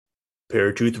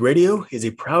Paratruth Radio is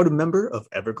a proud member of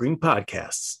Evergreen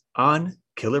Podcasts on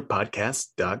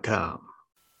killerpodcast.com.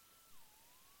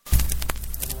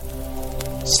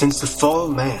 Since the fall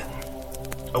of man,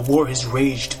 a war has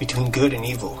raged between good and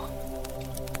evil.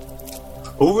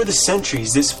 Over the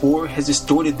centuries, this war has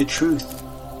distorted the truth.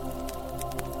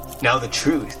 Now the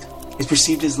truth is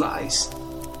perceived as lies,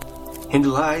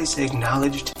 and lies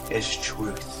acknowledged as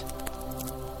truth.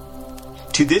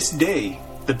 To this day,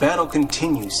 the battle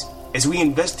continues as we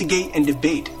investigate and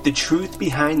debate the truth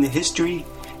behind the history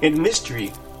and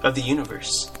mystery of the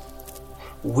universe.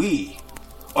 We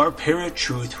are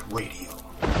Paratruth Radio.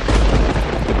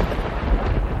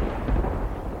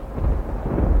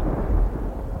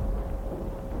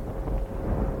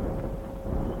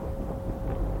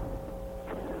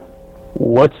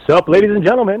 What's up, ladies and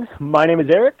gentlemen? My name is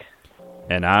Eric.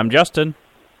 And I'm Justin.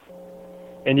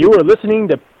 And you are listening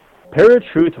to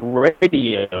Paratruth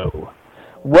Radio.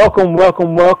 Welcome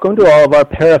to all of our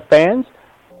Para fans.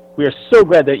 We are so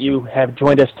glad that you have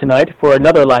joined us tonight for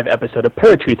another live episode of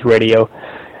Paratruth Radio.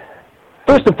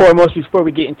 First and foremost, before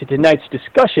we get into tonight's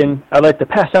discussion, I'd like to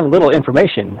pass on a little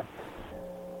information.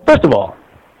 First of all,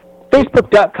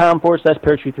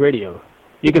 Facebook.com/Paratruth Radio.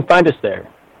 You can find us there.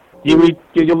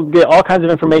 You'll get all kinds of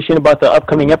information about the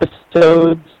upcoming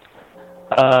episodes.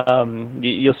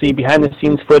 You'll see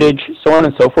behind-the-scenes footage, so on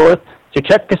and so forth. So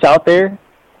check us out there.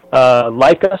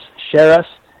 Like us, share us,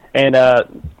 and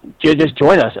just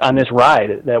join us on this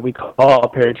ride that we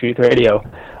call Paratruth Radio.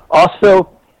 Also,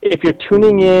 if you're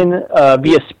tuning in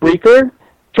via Spreaker,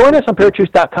 join us on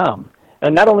Paratruth.com.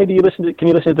 And not only can you listen to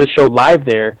the show live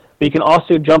there, but you can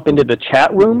also jump into the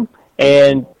chat room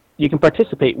and you can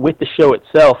participate with the show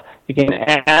itself. You can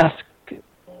ask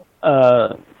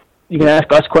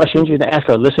us questions, you can ask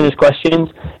our listeners questions,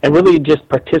 and really just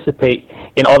participate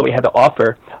in all that we have to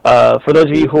offer. For those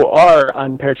of you who are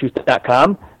on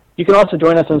Paratruth.com, you can also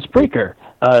join us on Spreaker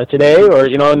today or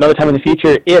another time in the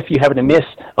future. If you happen to miss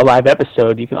a live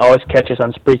episode, you can always catch us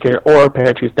on Spreaker or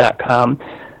Paratruth.com.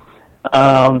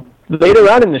 Later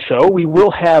on in the show, we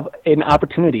will have an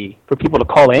opportunity for people to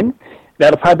call in.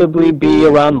 That'll probably be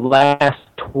around the last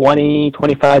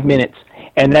 20-25 minutes.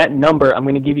 And that number I'm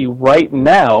going to give you right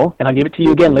now, and I'll give it to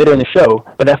you again later in the show,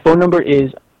 but that phone number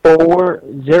is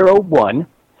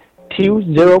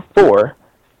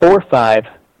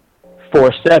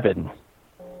 401-204-4547.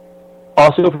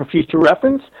 Also, for future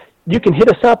reference, you can hit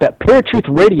us up at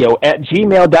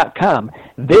paratruthradio@gmail.com.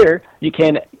 There, you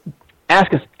can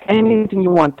ask us anything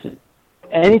you want,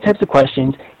 any types of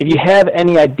questions. If you have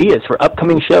any ideas for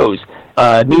upcoming shows,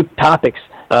 new topics,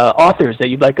 authors that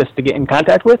you'd like us to get in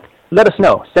contact with, let us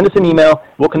know. Send us an email.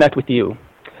 We'll connect with you.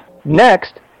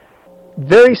 Next,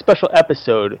 very special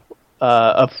episode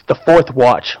of The Fourth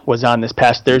Watch was on this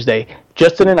past Thursday.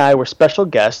 Justin and I were special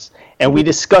guests, and we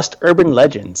discussed urban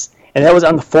legends. And that was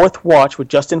on The Fourth Watch with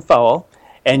Justin Fowle.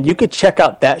 And you could check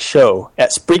out that show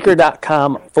at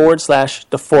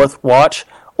Spreaker.com/The Fourth Watch,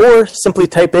 or simply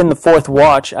type in The Fourth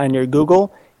Watch on your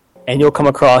Google, and you'll come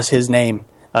across his name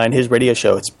and his radio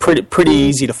show. It's pretty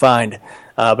easy to find.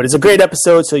 But it's a great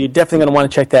episode, so you're definitely going to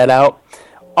want to check that out.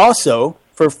 Also,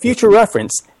 for future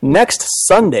reference, next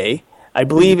Sunday, I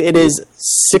believe it is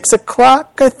 6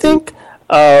 o'clock, I think.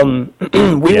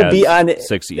 We will be on...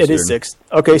 6 Eastern. It is 6.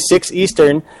 Okay, 6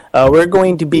 Eastern. We're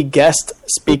going to be guest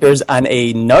speakers on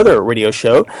another radio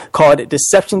show called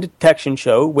Deception Detection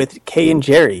Show with Kay and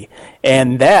Jerry.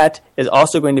 And that is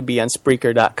also going to be on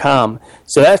Spreaker.com.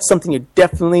 So that's something you're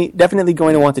definitely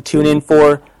going to want to tune in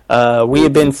for. We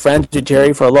have been friends with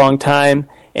Jerry for a long time,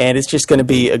 and it's just going to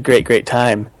be a great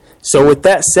time. So with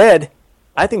that said,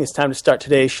 I think it's time to start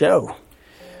today's show.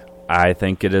 I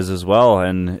think it is as well,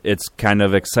 and it's kind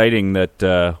of exciting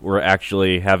that we're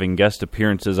actually having guest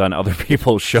appearances on other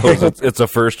people's shows. It's a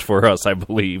first for us, I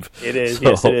believe. It is,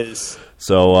 yes it is.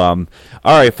 So, all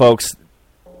right, folks.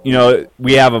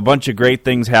 We have a bunch of great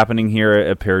things happening here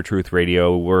at Paratruth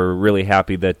Radio. We're really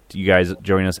happy that you guys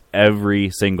join us every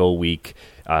single week.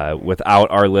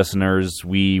 Without our listeners,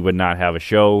 we would not have a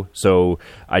show. So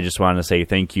I just want to say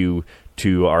thank you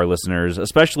to our listeners,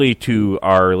 especially to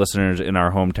our listeners in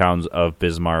our hometowns of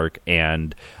Bismarck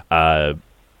and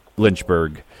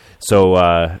Lynchburg.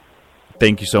 So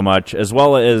thank you so much, as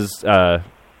well as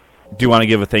do want to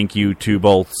give a thank you to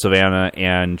both Savannah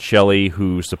and Shelley,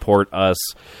 who support us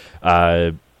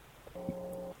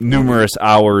numerous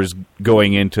hours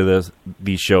going into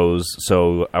these shows.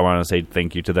 So I want to say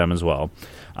thank you to them as well.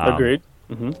 Agreed.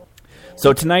 Mm-hmm.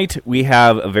 So tonight we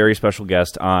have a very special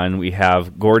guest on. We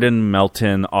have Gordon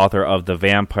Melton, author of the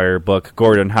Vampire book.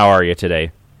 Gordon, how are you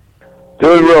today?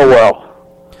 Doing real well.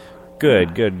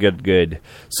 Good.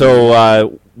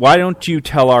 So why don't you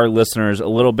tell our listeners a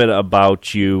little bit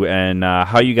about you and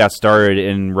how you got started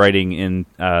in writing in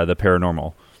the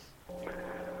paranormal?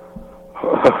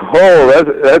 Oh,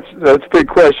 that's a big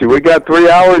question. We got 3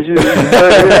 hours.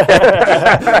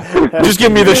 Just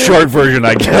give me the short version,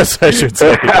 I guess I should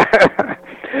say.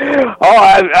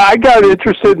 I got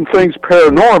interested in things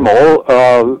paranormal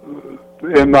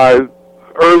in my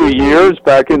early years,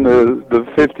 back in the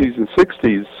 50s and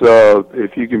 60s,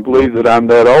 if you can believe that I'm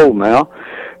that old now.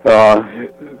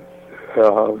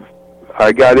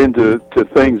 I got into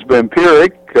things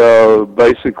vampiric,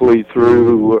 basically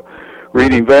through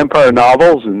reading vampire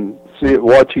novels and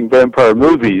watching vampire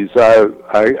movies.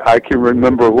 I can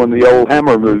remember when the old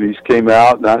Hammer movies came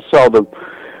out, and I saw them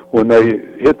when they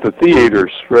hit the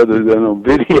theaters rather than on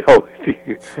video,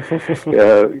 if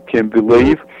you can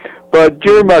believe. But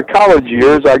during my college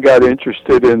years, I got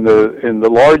interested in the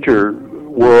larger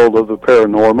world of the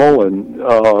paranormal, and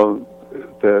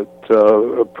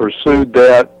pursued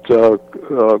that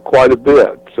quite a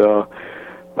bit.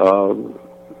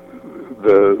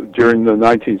 During the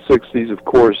 1960s, of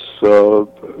course,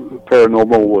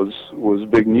 paranormal was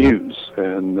big news,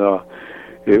 and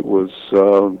it was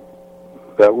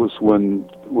that was when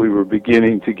we were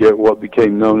beginning to get what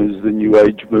became known as the New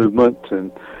Age movement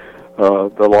and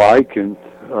the like, and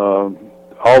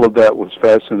all of that was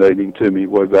fascinating to me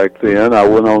way back then. I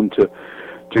went on to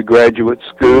graduate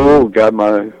school, got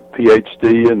my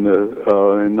PhD in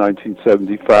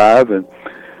 1975,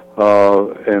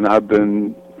 and I've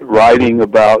been writing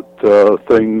about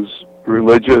things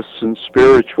religious and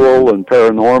spiritual and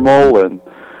paranormal and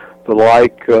the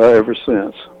like ever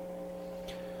since.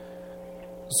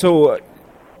 So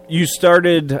you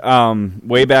started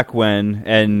way back when,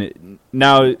 and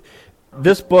now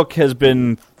this book has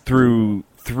been through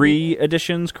 3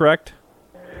 editions, correct?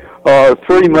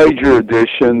 3 major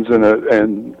editions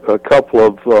and a couple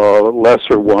of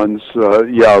lesser ones.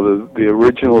 The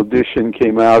original edition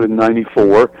came out in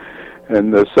 '94,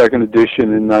 and the second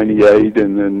edition in '98,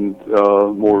 and then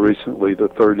more recently the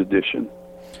 3rd edition.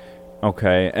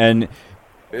 Okay, and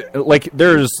like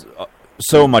there's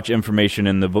so much information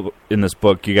in this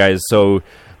book, you guys. So,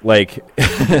 like,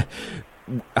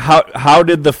 how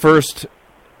did the first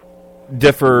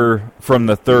differ from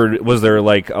the 3rd? Was there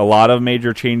like a lot of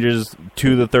major changes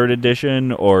to the 3rd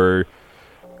edition, or?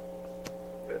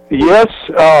 Yes,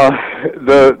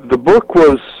 the book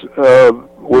was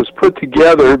put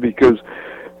together because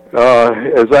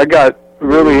as I got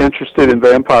really interested in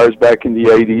vampires back in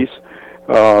the 80s,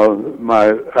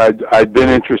 I'd been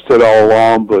interested all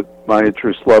along, but my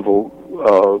interest level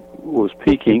was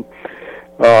peaking.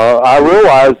 I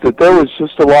realized that there was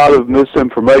just a lot of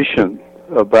misinformation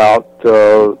about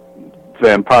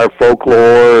vampire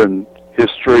folklore and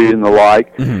history and the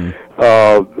like. Mm-hmm.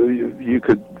 You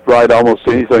could write almost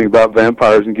anything about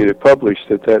vampires and get it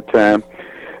published at that time,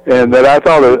 and that I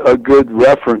thought a good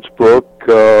reference book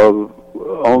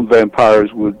on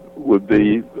vampires would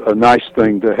be a nice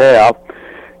thing to have.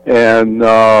 And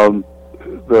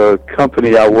the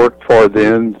company I worked for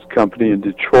then, a company in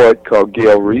Detroit called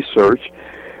Gale Research,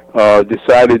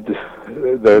 decided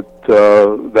that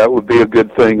that would be a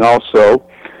good thing also.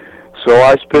 So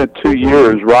I spent 2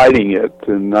 years writing it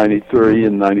in '93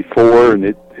 and '94, and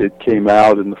it came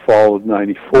out in the fall of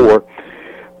 '94.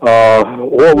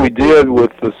 What we did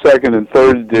with the 2nd and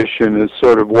 3rd edition is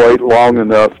sort of wait long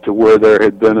enough to where there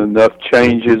had been enough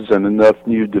changes and enough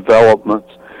new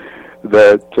developments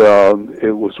that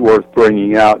it was worth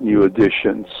bringing out new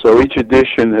editions. So each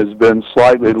edition has been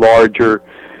slightly larger,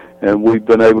 and we've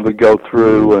been able to go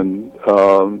through and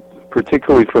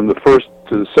particularly from the 1st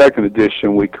to the 2nd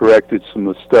edition, we corrected some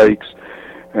mistakes,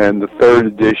 and the 3rd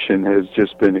edition has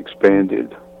just been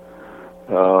expanded.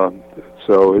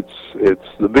 So it's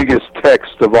the biggest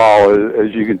text of all,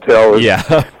 as you can tell.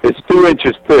 It's 2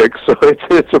 inches thick, so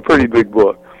it's a pretty big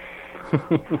book.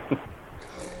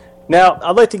 Now,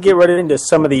 I'd like to get right into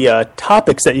some of the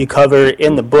topics that you cover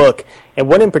in the book, and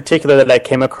one in particular that I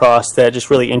came across that just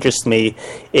really interests me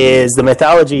is the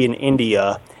mythology in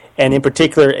India, and in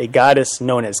particular a goddess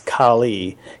known as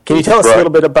Kali. Can you tell us a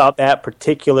little bit about that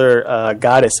particular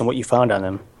goddess and what you found on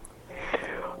him?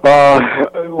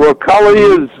 Well, Kali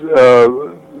is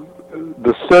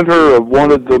the center of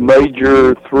one of the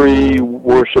major 3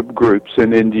 worship groups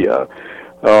in India.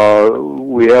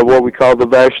 We have what we call the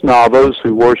Vaishnavas,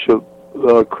 who worship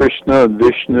Krishna and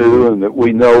Vishnu, and that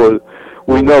we know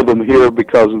them here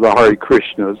because of the Hare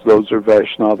Krishnas. Those are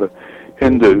Vaishnava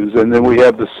Hindus. And then we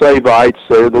have the Saivites.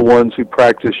 They're the ones who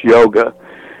practice yoga.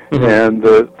 Mm-hmm. And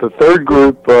the 3rd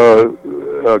group,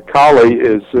 Kali,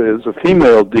 is a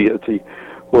female deity,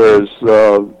 whereas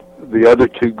the other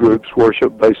two groups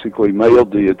worship basically male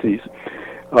deities.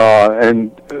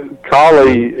 And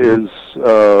Kali is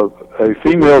a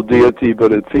female deity,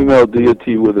 but a female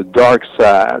deity with a dark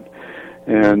side.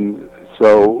 And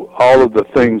so all of the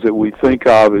things that we think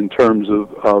of in terms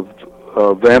of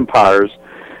vampires,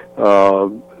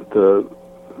 the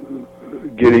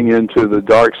getting into the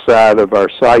dark side of our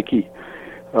psyche,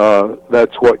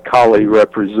 that's what Kali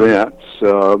represents.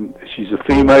 She's a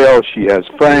female. She has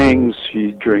fangs.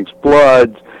 She drinks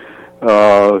blood.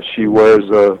 She wears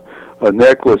a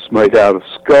necklace made out of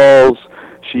skulls.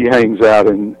 She hangs out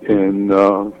in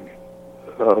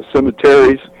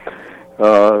cemeteries.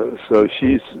 So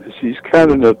she's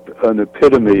kind of an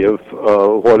epitome of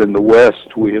what in the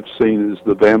West we have seen as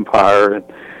the vampire,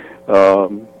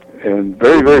 and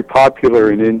very, very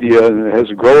popular in India, and it has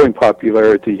a growing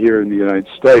popularity here in the United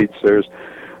States. There's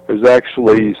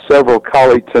actually several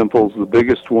Kali temples. The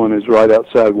biggest one is right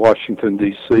outside Washington,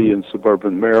 D.C. in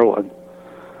suburban Maryland.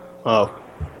 Oh.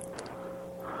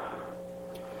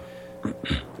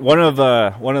 One of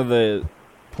the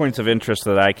points of interest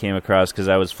that I came across, because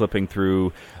I was flipping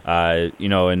through,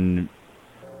 and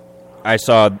I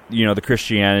saw, the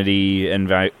Christianity and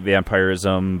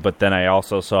vampirism, but then I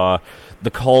also saw the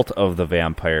cult of the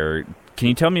vampire. Can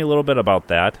you tell me a little bit about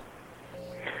that?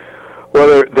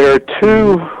 Well, there are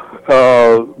two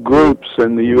groups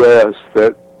in the U.S.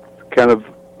 that kind of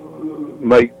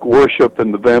make worship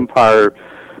and the vampire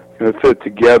fit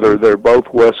together. They're both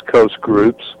West Coast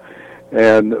groups,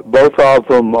 and both of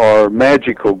them are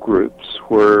magical groups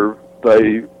where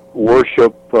they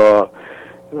worship the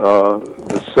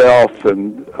self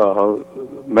and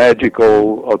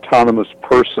magical autonomous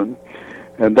person,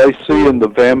 and they see in the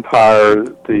vampire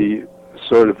the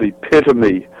sort of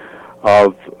epitome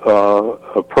of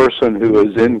a person who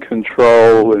is in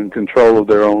control of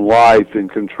their own life, in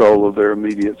control of their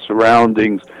immediate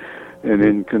surroundings, and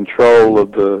in control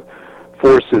of the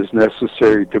forces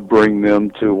necessary to bring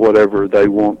them to whatever they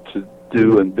want to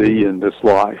do and be in this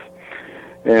life.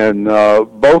 And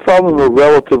both of them are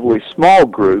relatively small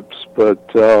groups, but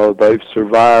they've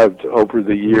survived over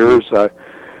the years. I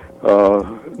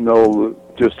know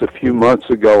just a few months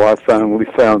ago we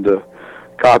found a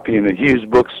copy in a Hughes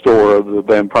bookstore of the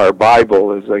Vampire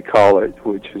Bible, as they call it,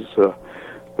 which is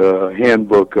the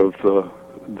handbook of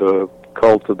the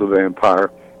cult of the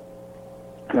vampire.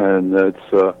 And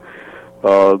it's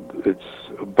a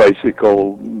basic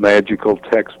old magical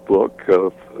textbook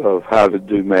of how to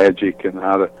do magic and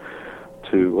how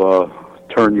to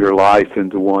turn your life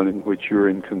into one in which you're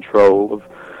in control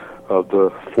of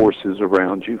the forces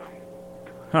around you.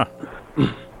 Huh.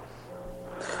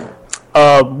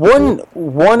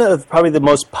 One of probably the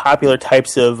most popular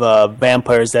types of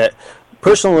vampires that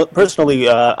personally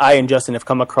I and Justin have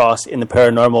come across in the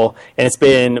paranormal, and it's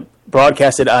been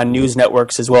broadcasted on news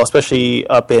networks as well, especially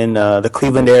up in the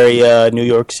Cleveland area, New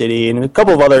York City, and a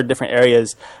couple of other different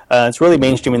areas. It's really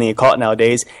mainstream in the occult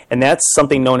nowadays, and that's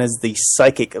something known as the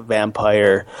psychic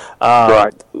vampire.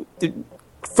 Right.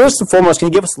 First and foremost, can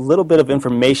you give us a little bit of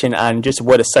information on just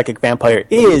what a psychic vampire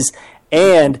is,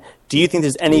 and do you think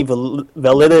there's any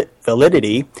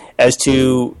validity as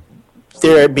to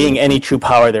there being any true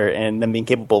power there and them being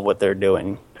capable of what they're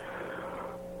doing?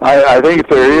 I think if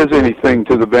there is anything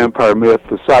to the vampire myth,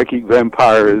 the psychic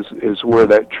vampire is where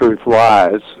that truth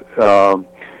lies. The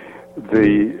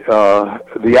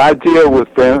idea with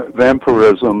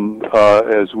vampirism,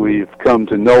 as we've come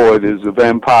to know it, is a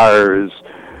vampire is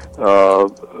a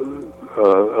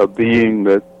being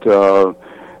that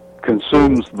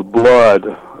consumes the blood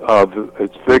of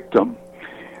its victim,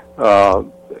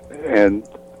 and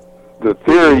the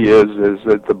theory is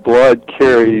that the blood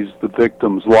carries the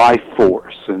victim's life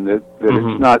force, and that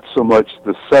it's not so much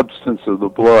the substance of the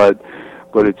blood,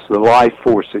 but it's the life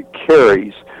force it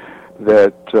carries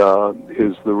that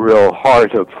is the real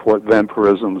heart of what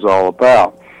vampirism is all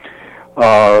about.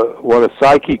 What a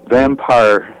psychic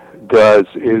vampire does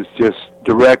is just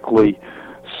directly,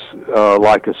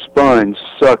 like a sponge,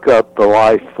 suck up the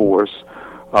life force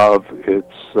of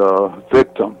its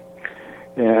victim.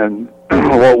 And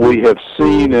what we have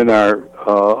seen in our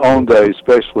own day,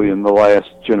 especially in the last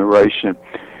generation,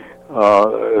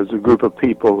 is a group of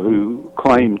people who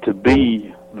claim to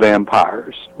be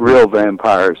vampires, real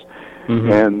vampires,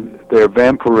 and their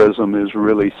vampirism is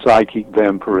really psychic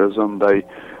vampirism. They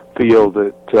feel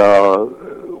that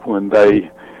when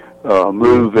they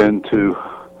move into,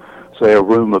 say, a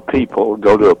room of people,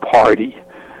 go to a party,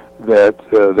 that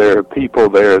there are people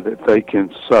there that they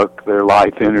can suck their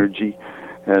life energy,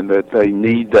 and that they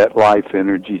need that life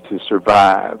energy to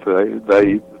survive.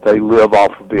 They live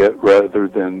off of it rather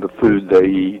than the food they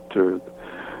eat or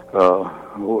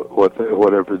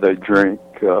whatever they drink.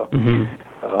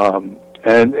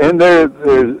 And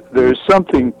there's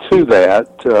something to that.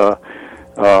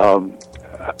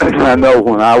 I know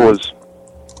when I was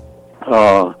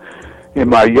in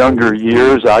my younger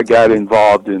years, I got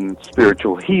involved in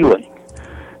spiritual healing.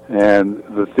 And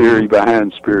the theory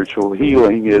behind spiritual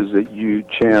healing is that you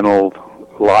channel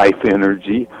life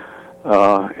energy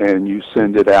and you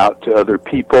send it out to other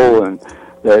people, and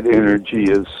that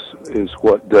energy is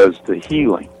what does the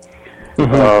healing.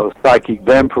 Psychic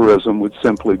vampirism would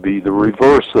simply be the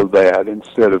reverse of that.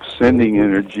 Instead of sending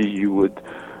energy, you would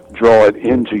draw it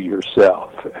into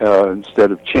yourself.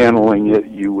 Instead of channeling it,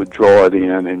 you would draw it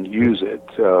in and use it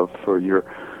for your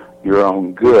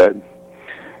own good.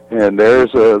 And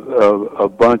there's a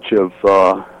bunch of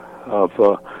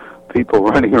people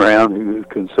running around who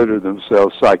consider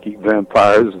themselves psychic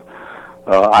vampires.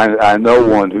 I know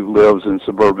one who lives in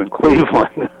suburban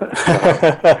Cleveland.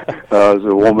 There's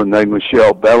a woman named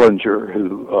Michelle Bellinger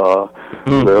who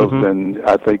lives in,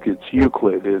 I think it's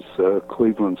Euclid, it's a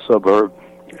Cleveland suburb.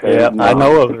 Yeah, and, I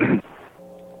know of her.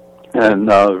 And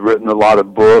written a lot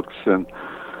of books, and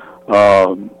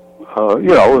in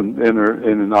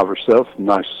and of herself,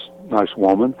 nice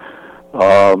woman,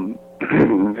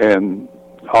 and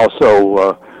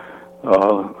also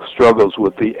struggles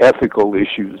with the ethical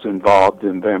issues involved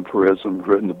in vampirism.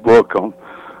 Written a book on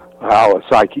how a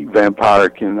psychic vampire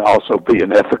can also be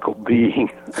an ethical being.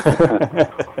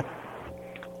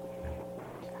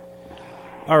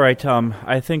 All right, Tom,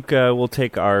 I think we'll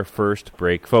take our first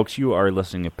break. Folks, you are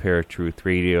listening to Paratruth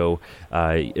Radio.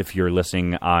 If you're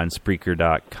listening on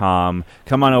Spreaker.com,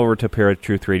 come on over to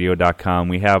paratruthradio.com.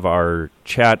 We have our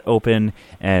chat open,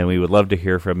 and we would love to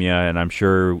hear from you, and I'm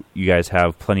sure you guys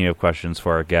have plenty of questions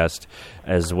for our guest,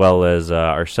 as well as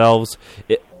ourselves.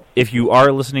 If you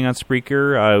are listening on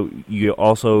Spreaker, you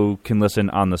also can listen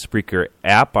on the Spreaker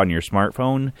app on your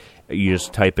smartphone. You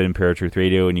just type in Paratruth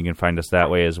Radio, and you can find us that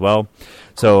way as well.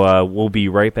 So we'll be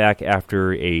right back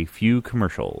after a few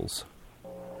commercials.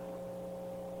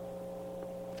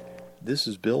 This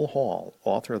is Bill Hall,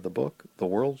 author of the book, The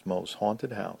World's Most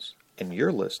Haunted House, and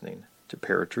you're listening to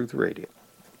Paratruth Radio.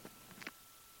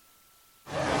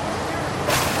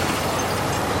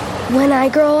 When I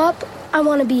grow up, I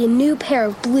want to be a new pair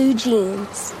of blue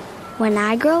jeans. When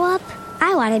I grow up,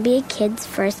 I want to be a kid's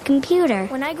first computer.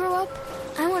 When I grow up,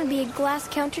 I want to be a glass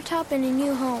countertop in a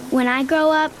new home. When I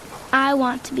grow up, I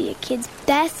want to be a kid's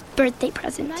best birthday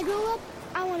present. When I grow up,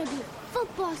 I want to be a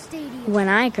football stadium. When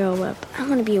I grow up, I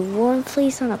want to be a warm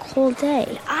fleece on a cold day.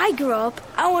 When I grow up,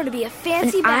 I want to be a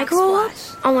fancy backsplash. I grow up,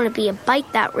 I want to be a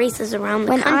bike that races around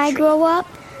the country. When I grow up,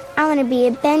 I want to be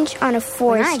a bench on a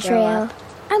forest trail.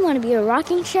 I want to be a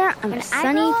rocking chair on a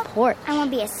sunny porch. I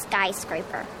want to be a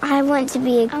skyscraper. I want to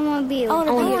be a... I want to be a...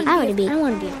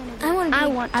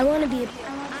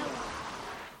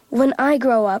 When I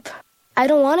grow up, I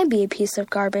don't want to be a piece of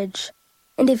garbage.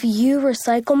 And if you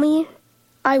recycle me,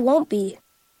 I won't be.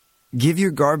 Give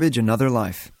your garbage another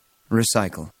life.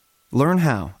 Recycle. Learn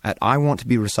how at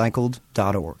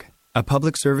iwanttoberecycled.org. A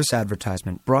public service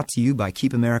advertisement brought to you by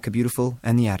Keep America Beautiful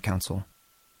and the Ad Council.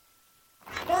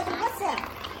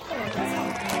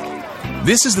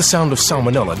 This is the sound of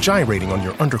salmonella gyrating on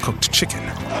your undercooked chicken.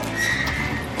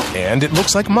 And it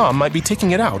looks like Mom might be taking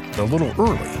it out a little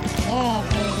early.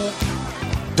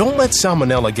 Don't let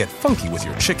salmonella get funky with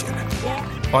your chicken.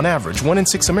 On average, 1 in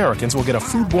 6 Americans will get a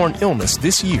foodborne illness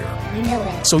this year.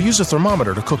 So use a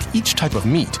thermometer to cook each type of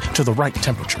meat to the right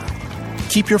temperature.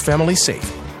 Keep your family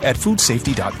safe at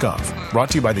foodsafety.gov.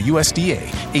 Brought to you by the USDA,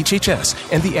 HHS,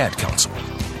 and the Ad Council.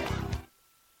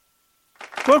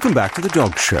 Welcome back to the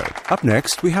Dog Show. Up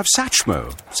next, we have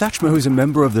Satchmo. Satchmo is a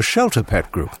member of the Shelter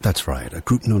Pet Group. That's right, a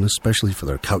group known especially for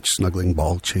their couch-snuggling,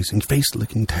 ball-chasing,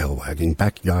 face-licking, tail-wagging,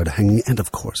 backyard-hanging, and,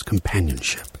 of course,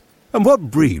 companionship. And what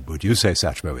breed would you say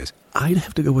Satchmo is? I'd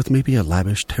have to go with maybe a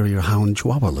lavish terrier-hound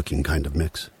chihuahua-looking kind of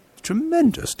mix.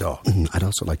 Tremendous dog. I'd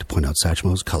also like to point out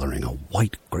Satchmo's coloring, a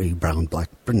white, gray, brown, black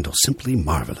brindle, simply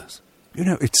marvelous. You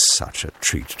know, it's such a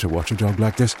treat to watch a dog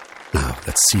like this. Now,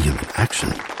 let's see him in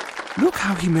action. Look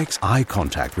how he makes eye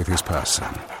contact with his person.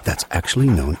 That's actually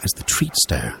known as the treat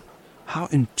stare. How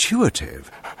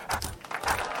intuitive.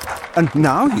 And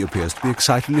now he appears to be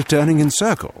excitedly turning in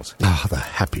circles. Ah, the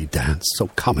happy dance, so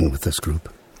common with this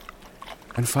group.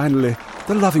 And finally,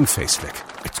 the loving face lick.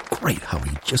 It's great how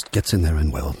he just gets in there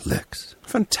and, well, licks.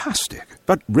 Fantastic.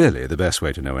 But really, the best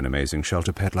way to know an amazing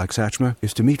shelter pet like Satchmo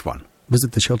is to meet one.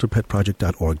 Visit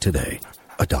theshelterpetproject.org today.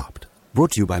 Adopt.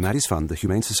 Brought to you by Maddie's Fund, the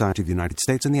Humane Society of the United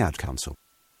States, and the Ad Council.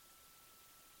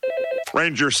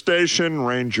 Ranger Station,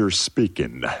 Ranger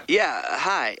speaking. Yeah,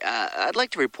 hi. I'd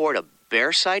like to report a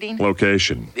bear sighting?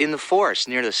 Location. In the forest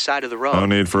near the side of the road. No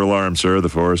need for alarm, sir. The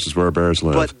forest is where bears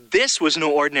live. But this was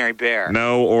no ordinary bear.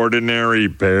 No ordinary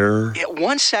bear? Yeah,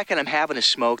 1 second I'm having a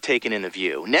smoke taken in the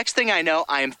view. Next thing I know,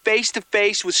 I am face to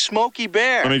face with Smokey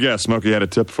Bear. Let me guess, Smokey had a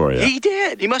tip for you. He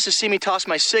did. He must have seen me toss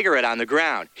my cigarette on the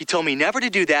ground. He told me never to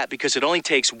do that because it only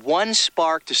takes one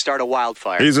spark to start a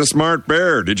wildfire. He's a smart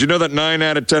bear. Did you know that 9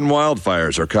 out of 10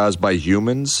 wildfires are caused by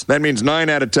humans? That means 9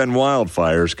 out of 10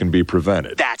 wildfires can be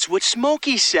prevented. That's what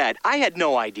Smokey said. I had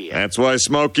no idea. That's why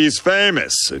Smokey's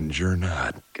famous, and you're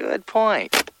not. Good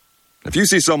point. If you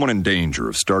see someone in danger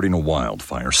of starting a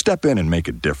wildfire, step in and make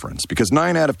a difference, because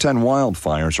 9 out of 10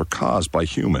 wildfires are caused by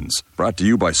humans. Brought to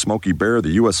you by Smokey Bear,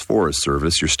 the U.S. Forest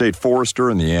Service, your state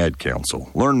forester, and the Ad Council.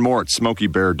 Learn more at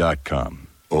smokeybear.com.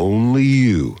 Only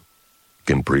you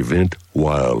can prevent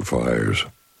wildfires.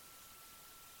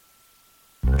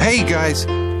 Hey guys,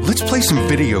 let's play some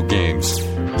video games.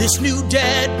 This new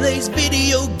dad plays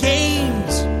video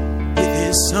games with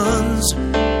his sons,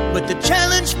 but the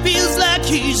challenge feels like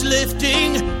he's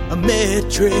lifting a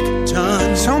metric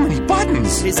ton. So many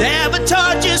buttons. His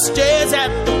avatar just stares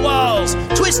at the walls,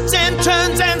 twists and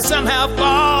turns and somehow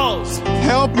falls.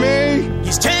 Help me!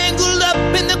 He's tangled up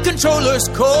in the controller's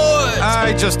cords.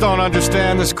 I just don't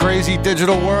understand this crazy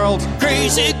digital world.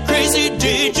 Crazy, crazy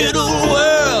digital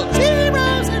world.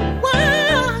 Zeros and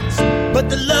ones. But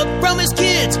the love from his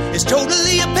kids is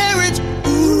totally apparent.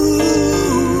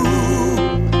 Ooh.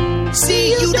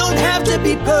 See, you don't have to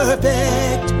be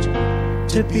perfect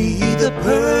to be the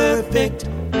perfect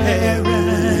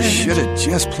parent. You should have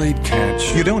just played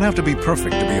catch. You don't have to be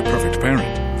perfect to be a perfect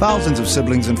parent. Thousands of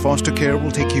siblings in foster care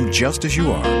will take you just as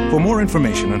you are. For more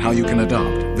information on how you can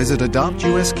adopt, visit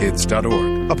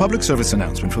adoptuskids.org. A public service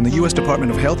announcement from the U.S.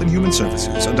 Department of Health and Human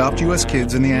Services, Adopt U.S.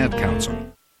 Kids, and the Ad Council.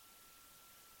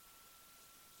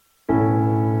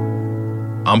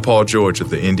 I'm Paul George of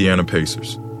the Indiana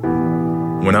Pacers.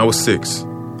 When I was 6,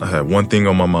 I had one thing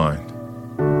on my mind.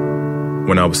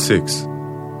 When I was 6,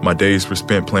 my days were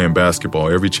spent playing basketball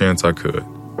every chance I could.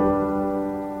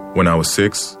 When I was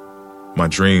 6, my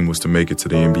dream was to make it to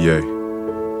the NBA.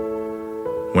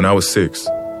 When I was 6,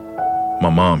 my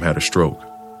mom had a stroke.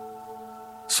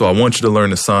 So I want you to learn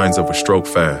the signs of a stroke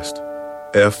fast.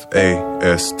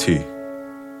 F-A-S-T.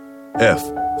 F,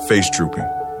 face drooping.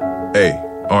 A,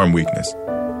 arm weakness.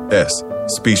 S,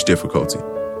 speech difficulty.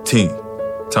 T,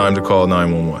 time to call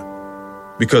 911.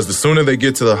 Because the sooner they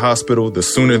get to the hospital, the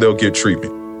sooner they'll get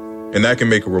treatment. And that can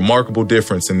make a remarkable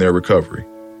difference in their recovery.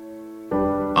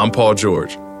 I'm Paul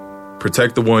George.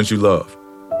 Protect the ones you love.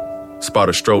 Spot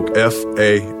a stroke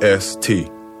F-A-S-T.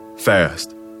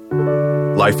 Fast.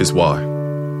 Life is why.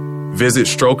 Visit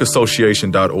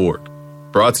strokeassociation.org.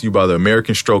 Brought to you by the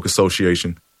American Stroke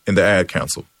Association and the Ad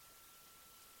Council.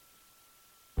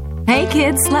 Hey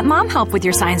kids, let mom help with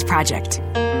your science project.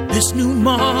 This new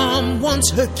mom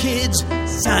wants her kids'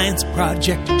 science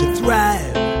project to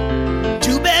thrive.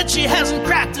 Too bad she hasn't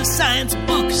cracked a science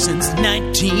book since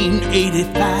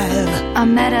 1985. A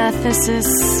metathesis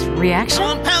reaction?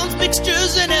 Compounds,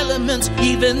 mixtures, and elements.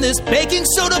 Even this baking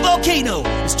soda volcano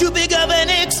is too big of an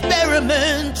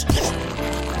experiment.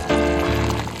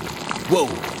 Whoa.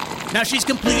 Now she's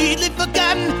completely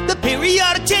forgotten the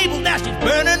periodic table. Now she's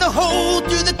burning a hole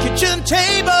through the kitchen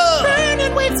table.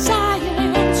 Burning with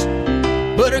science.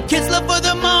 But her kid's love for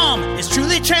the mom is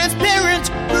truly transparent.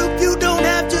 Proof you don't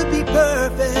have to be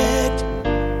perfect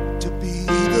to be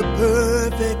the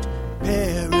perfect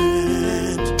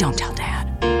parent. Don't tell Dad.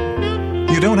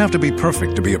 You don't have to be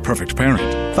perfect to be a perfect parent.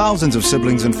 Thousands of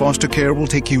siblings in foster care will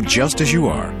take you just as you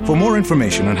are. For more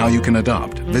information on how you can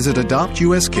adopt, visit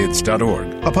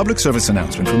adoptuskids.org. A public service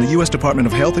announcement from the U.S. Department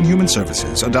of Health and Human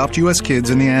Services, Adopt U.S. Kids,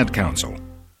 and the Ad Council.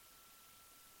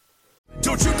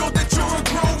 Don't you know that you're a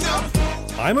grown-up?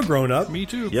 I'm a grown-up. Me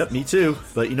too. Yep, me too.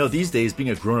 But you know, these days being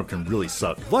a grown-up can really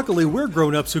suck. Luckily, we're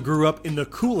grown-ups who grew up in the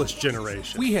coolest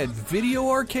generation. We had video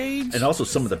arcades. And also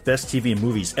some of the best TV and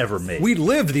movies ever made. We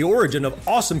lived the origin of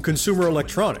awesome consumer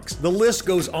electronics. The list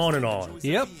goes on and on.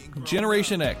 Yep,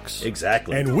 Generation X.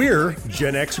 Exactly. And we're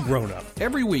Gen X grown-up.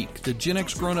 Every week, the Gen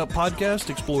X Grown Up podcast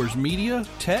explores media,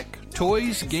 tech,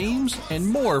 toys, games, and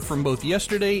more from both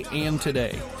yesterday and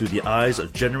today. Through the eyes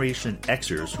of Generation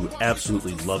Xers who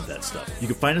absolutely love that stuff. You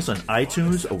can find us on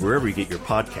iTunes or wherever you get your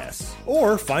podcasts.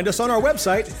 Or find us on our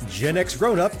website,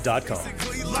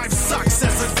 genxgrownup.com. Life sucks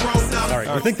as a grown-up. All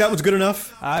right, you think that was good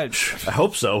enough? I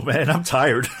hope so, man. I'm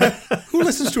tired. Who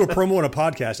listens to a promo on a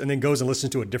podcast and then goes and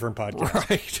listens to a different podcast?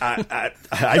 Right.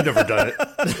 I've never done it.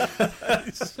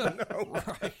 No.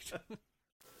 Right.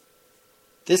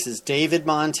 This is David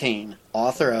Montaigne,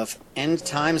 author of End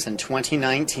Times in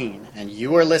 2019, and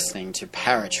you are listening to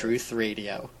Paratruth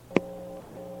Radio.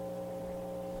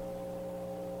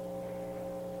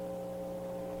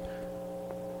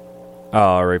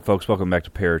 All right, folks, welcome back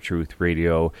to Paratruth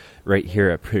Radio, right here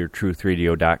at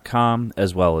paratruthradio.com,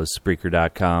 as well as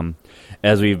Spreaker.com.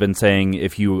 As we've been saying,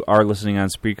 if you are listening on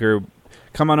Spreaker,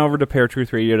 come on over to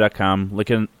paratruthradio.com,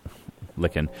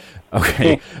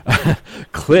 okay,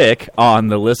 click on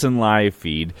the Listen Live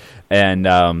feed, and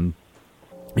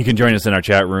you can join us in our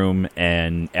chat room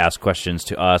and ask questions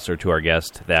to us or to our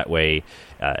guest. That way,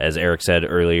 as Eric said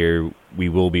earlier, we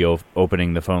will be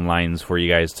opening the phone lines for you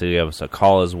guys to give us a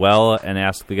call as well and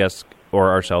ask the guests or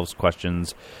ourselves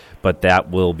questions, but that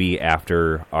will be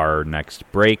after our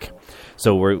next break.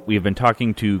 So we've been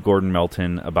talking to Gordon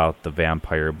Melton about the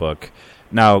vampire book.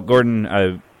 Now,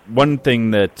 Gordon, one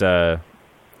thing that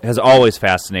has always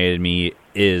fascinated me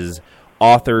is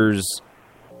authors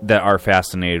that are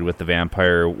fascinated with the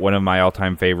vampire. One of my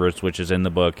all-time favorites, which is in the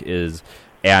book, is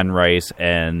Anne Rice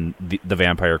and the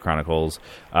Vampire Chronicles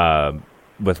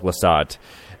with Lestat.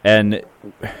 And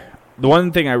the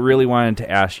one thing I really wanted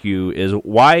to ask you is,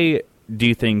 why do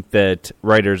you think that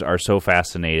writers are so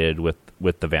fascinated with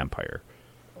the vampire?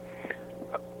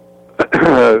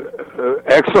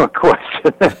 Excellent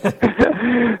question.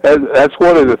 That's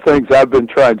one of the things I've been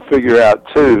trying to figure out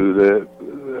too.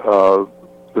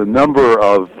 The number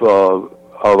of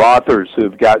authors who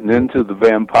have gotten into the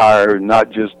vampire,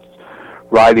 not just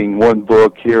writing one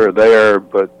book here or there,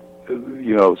 but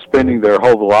spending their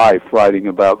whole life writing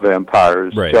about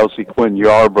vampires. Right. Chelsea Quinn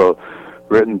Yarbrough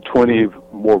written 20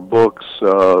 more books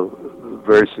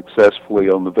very successfully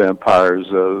on the vampires.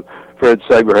 Fred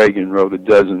Saberhagen wrote a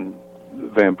dozen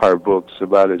vampire books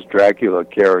about his Dracula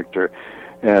character,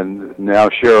 and now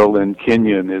Cheryl Lynn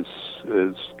Kenyon is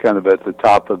kind of at the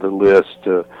top of the list.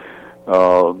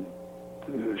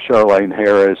 Charlaine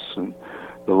Harris and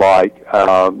the like.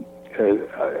 I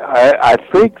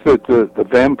think that the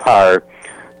vampire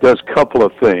does a couple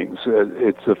of things.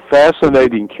 It's a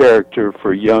fascinating character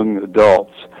for young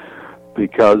adults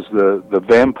because the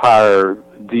vampire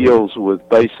deals with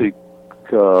basic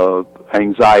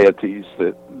anxieties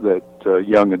that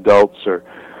young adults are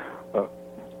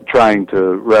trying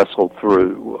to wrestle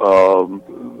through.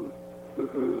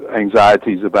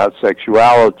 Anxieties about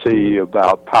sexuality,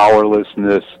 about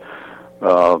powerlessness.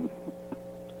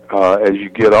 As you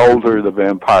get older, the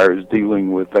vampire is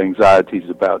dealing with anxieties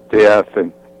about death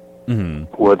and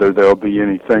whether there'll be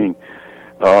anything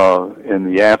in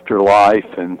the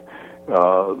afterlife. And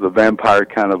the vampire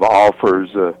kind of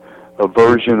offers a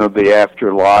version of the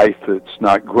afterlife that's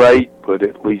not great, but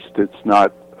at least it's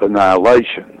not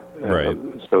annihilation, right,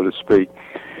 so to speak.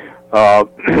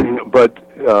 But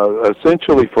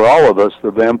essentially for all of us, the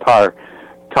vampire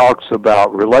talks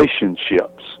about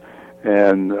relationships,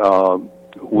 and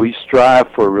we strive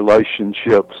for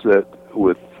relationships that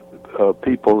with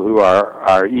people who are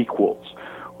our equals,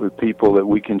 with people that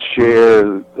we can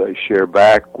share, they share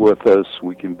back with us,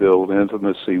 we can build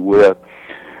intimacy with.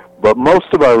 But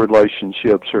most of our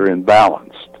relationships are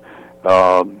imbalanced.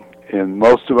 In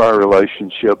most of our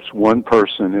relationships, one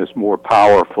person is more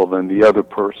powerful than the other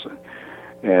person.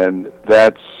 And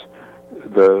that's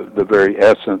the very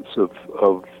essence of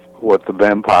what the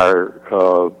vampire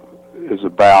is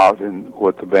about and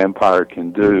what the vampire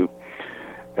can do.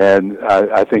 And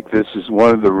I think this is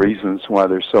one of the reasons why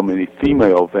there's so many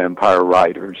female vampire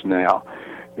writers now,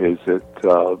 is that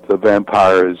the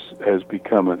vampire has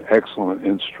become an excellent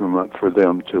instrument for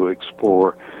them to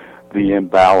explore the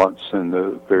imbalance and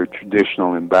the very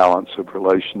traditional imbalance of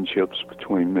relationships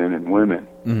between men and women.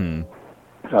 Mm-hmm.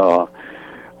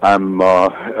 I'm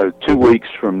 2 weeks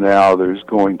from now, there's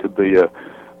going to be a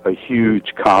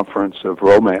huge conference of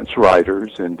romance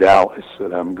writers in Dallas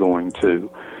that I'm going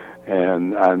to,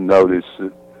 and I noticed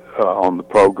that on the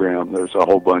program there's a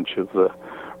whole bunch of the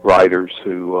writers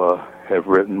who have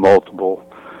written multiple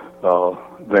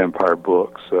vampire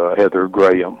books. Heather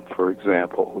Graham, for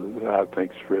example, I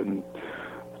think has written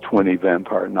 20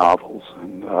 vampire novels,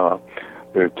 and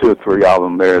there are 2 or 3 of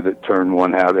them there that turn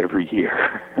one out every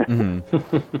year.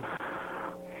 Mm-hmm.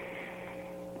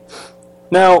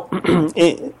 Now,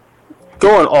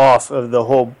 going off of the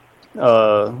whole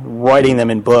writing them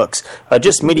in books,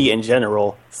 just media in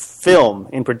general, film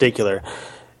in particular,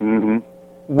 mm-hmm.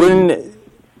 when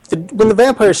the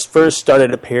vampires first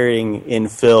started appearing in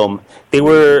film, they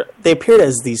appeared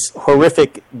as these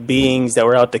horrific beings that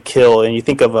were out to kill. And you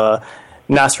think of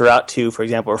Nosferatu, for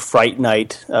example, or Fright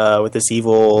Night with this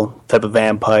evil type of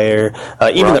vampire.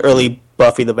 Even the early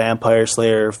Buffy the Vampire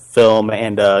Slayer film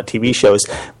and TV shows.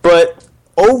 But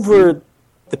over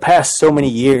the past so many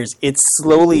years, it's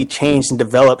slowly changed and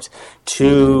developed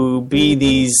to be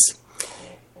these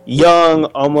young,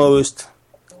 almost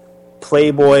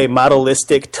playboy,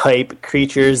 modelistic type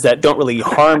creatures that don't really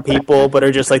harm people, but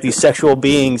are just like these sexual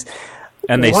beings.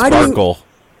 And they sparkle.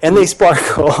 And they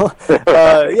sparkle.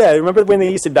 Yeah, remember when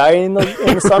they used to die in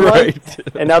the sunlight?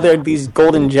 Right. And now they're these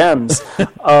golden gems.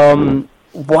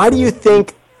 Why do you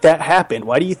think that happened?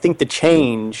 Why do you think the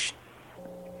change?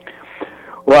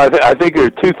 Well, I think there are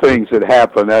two things that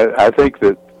happened. I think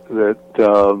that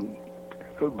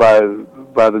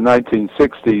by the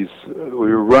 1960s, we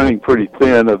were running pretty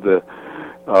thin of the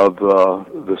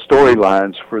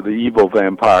storylines for the evil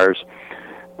vampires.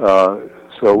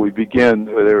 So we began.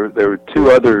 There were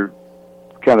two other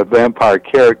kind of vampire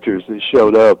characters that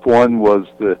showed up. One was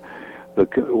the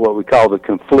what we call the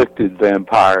conflicted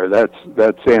vampire. That's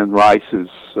Anne Rice's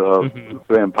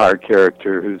vampire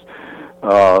character, who's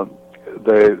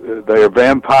they are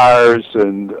vampires,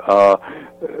 and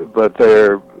but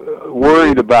they're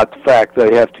worried about the fact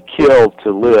they have to kill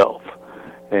to live,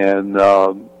 and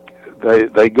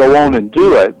they go on and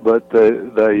do it, but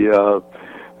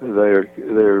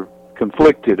they're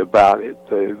conflicted about it.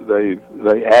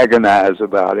 They agonize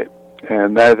about it,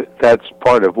 and that's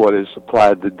part of what has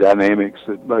supplied the dynamics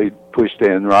that pushed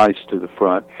Anne Rice to the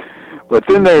front. But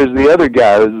then there's the other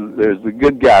guy. There's the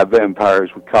good guy vampire, as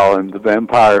we call him, the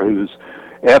vampire who's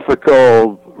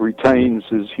ethical, retains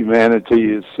his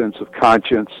humanity, his sense of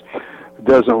conscience,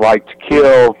 doesn't like to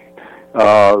kill,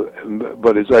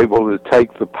 but is able to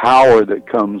take the power that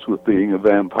comes with being a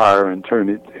vampire and turn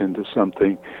it into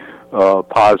something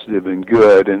positive and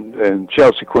good. And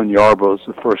Chelsea Quinn Yarbrough is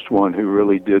the first one who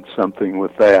really did something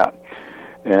with that.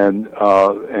 And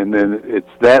then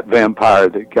it's that vampire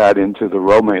that got into the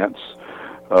romance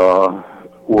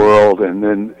world, and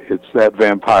then it's that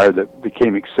vampire that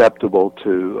became acceptable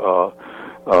to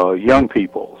young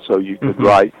people. So you could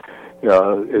write.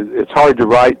 It's hard to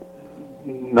write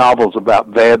novels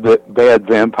about bad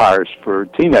vampires for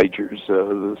teenagers.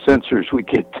 The censors would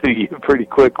get to you pretty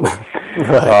quickly,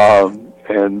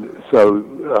 and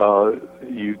so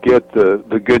you get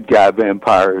the good guy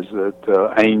vampires.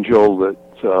 That Angel that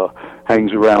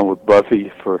hangs around with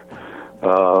Buffy for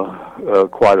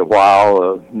quite a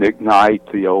while. Nick Knight,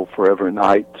 the old Forever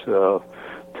Knight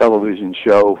television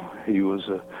show, he was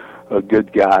a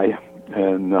good guy,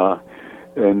 and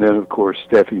then of course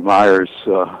Steffi Meyer's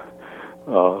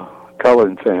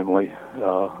Cullen family,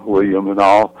 William and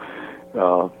all,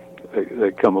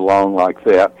 they come along like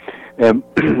that. And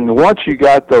once you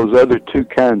got those other two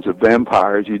kinds of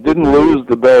vampires, you didn't lose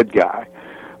the bad guy.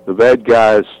 The bad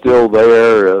guy is still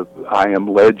there. I Am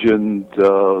Legend,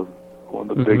 one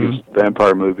of the biggest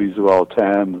vampire movies of all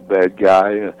time, the bad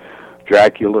guy.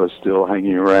 Dracula is still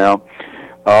hanging around.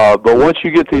 But once you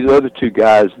get these other two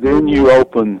guys, then you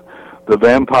open the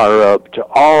vampire up to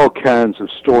all kinds of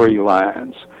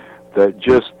storylines that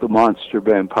just the monster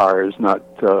vampire is not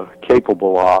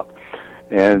capable of.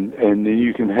 And then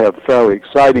you can have fairly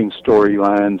exciting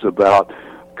storylines about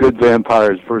good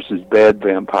vampires versus bad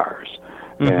vampires.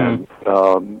 And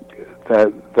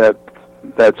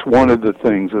that's one of the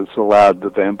things that's allowed the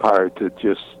vampire to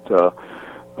just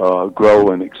grow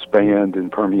and expand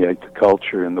and permeate the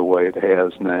culture in the way it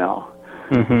has now.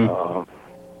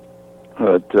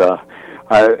 But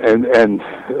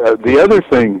the other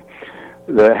thing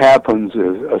that happens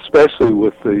is, especially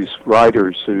with these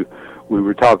writers who we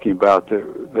were talking about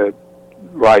that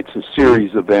writes a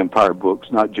series of vampire books,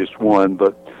 not just one,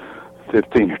 but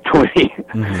 15 or 20.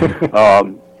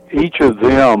 Each of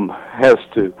them has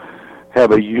to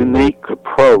have a unique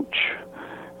approach,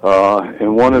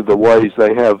 and one of the ways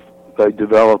they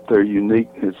develop their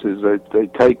uniqueness is that they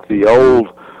take the old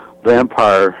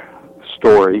vampire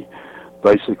story,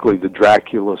 basically the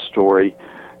Dracula story,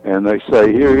 and they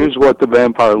say, here's what the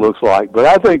vampire looks like. But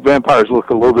I think vampires look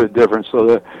a little bit different, so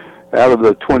that out of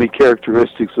the 20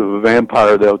 characteristics of a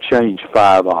vampire, they'll change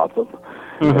 5 of them.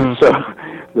 And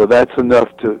so that's enough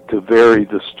to vary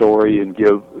the story and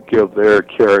give their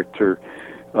character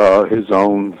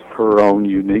her own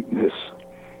uniqueness.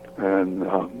 And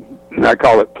I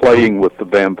call it playing with the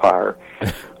vampire.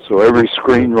 So every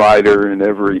screenwriter and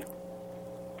every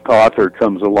author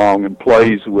comes along and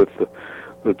plays with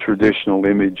the traditional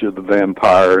image of the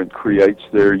vampire and creates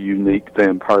their unique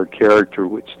vampire character,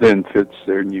 which then fits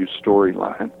their new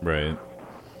storyline. Right.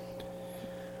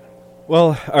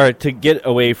 Well, all right, to get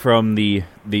away from the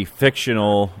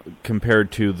fictional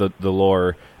compared to the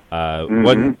lore,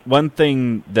 one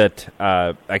thing that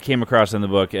I came across in the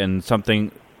book, and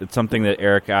something that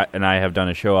Eric and I have done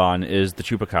a show on, is the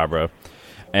Chupacabra.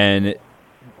 And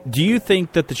Do you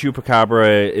think that the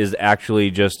chupacabra is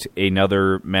actually just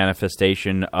another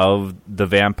manifestation of the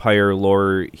vampire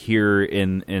lore here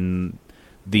in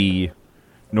the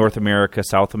North America,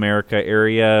 South America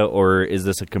area, or is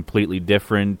this a completely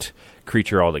different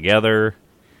creature altogether?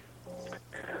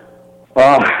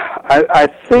 I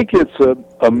think it's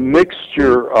a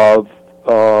mixture of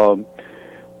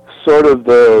sort of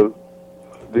the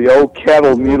old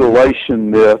cattle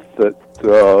mutilation myth that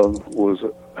was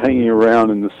hanging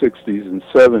around in the 60s and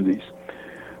 70s,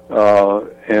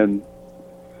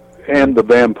 and the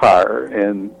vampire,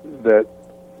 and that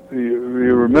you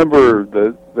remember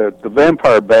that the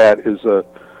vampire bat is a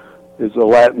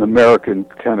Latin American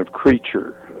kind of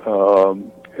creature.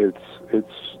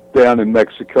 It's down in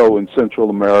Mexico and Central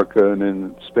America and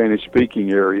in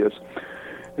Spanish-speaking areas,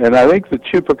 and I think the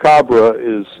chupacabra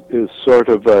is sort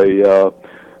of a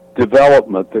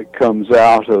development that comes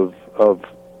out of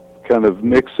kind of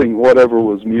mixing whatever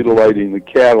was mutilating the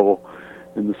cattle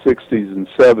in the 60s and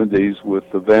 70s with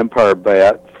the vampire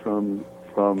bat from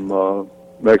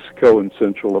Mexico and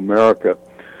Central America,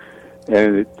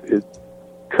 and it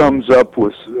comes up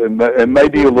with and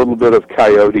maybe a little bit of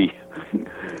coyote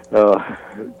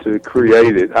to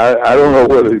create it. I don't know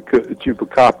whether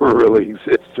chupacabra really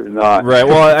exists or not. Right.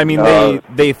 Well, I mean,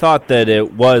 they thought that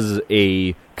it was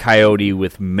a coyote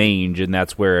with mange, and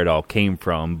that's where it all came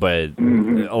from. But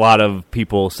a lot of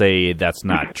people say that's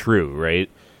not true,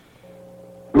 right?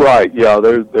 Right. Yeah.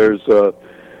 There's a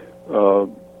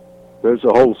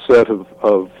whole set of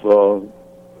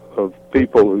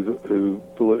people who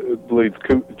believe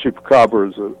chupacabra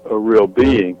is a real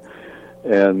being,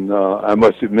 and I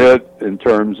must admit, in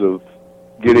terms of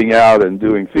getting out and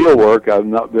doing field work, I've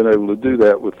not been able to do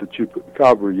that with the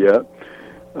chupacabra yet.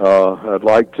 I'd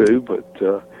like to, but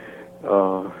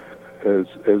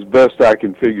as best I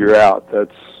can figure out,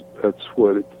 that's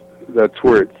where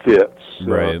it fits.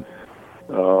 Right.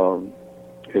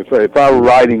 If I were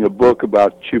writing a book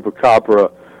about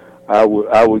chupacabra, I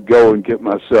would go and get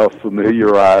myself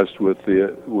familiarized with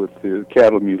the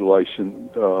cattle mutilation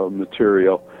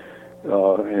material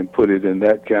and put it in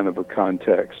that kind of a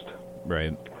context.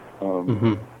 Right.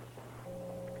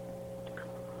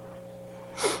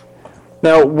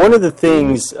 Now, one of the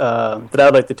things that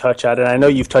I'd like to touch on, and I know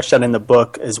you've touched on in the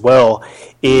book as well,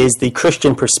 is the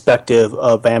Christian perspective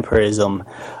of vampirism.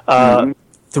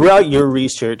 Throughout your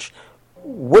research,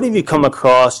 what have you come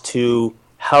across to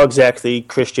how exactly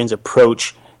Christians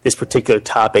approach this particular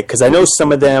topic? Because I know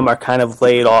some of them are kind of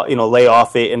lay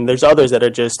off it, and there's others that are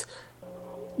just,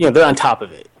 they're on top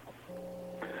of it.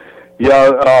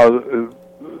 Yeah,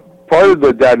 part of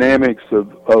the dynamics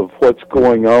of what's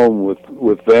going on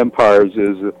with vampires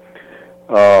is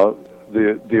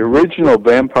the original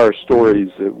vampire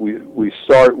stories that we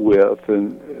start with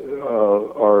and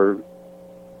are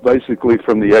basically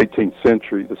from the 18th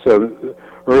century, the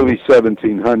early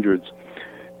 1700s,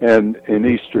 and in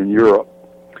Eastern Europe.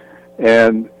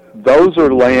 And those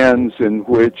are lands in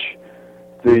which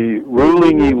the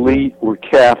ruling elite were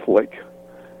Catholic,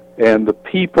 and the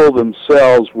people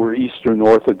themselves were Eastern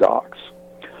Orthodox.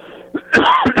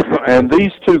 And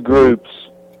these two groups,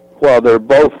 while they're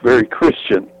both very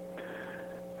Christian,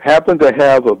 happen to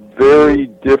have a very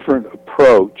different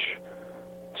approach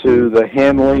to the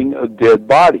handling of dead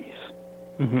bodies.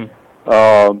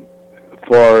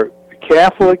 For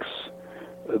Catholics,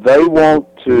 they want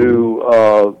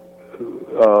to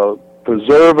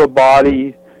preserve a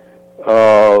body,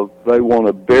 they want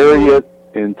to bury it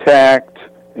intact,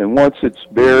 and once it's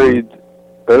buried,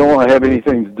 they don't want to have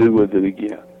anything to do with it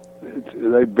again.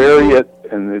 They bury it,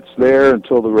 and it's there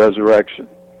until the resurrection.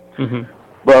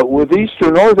 But with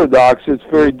Eastern Orthodox, it's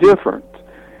very different.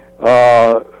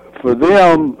 For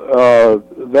them,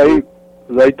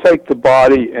 they take the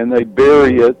body and they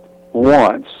bury it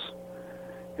once,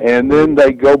 and then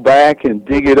they go back and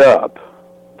dig it up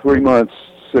 3 months,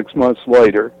 6 months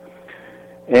later.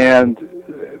 And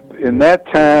in that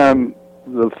time,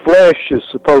 the flesh is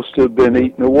supposed to have been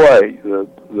eaten away.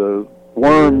 The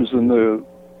worms and the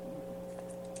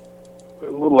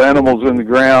little animals in the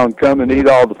ground come and eat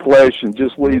all the flesh and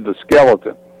just leave the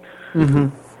skeleton.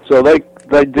 So they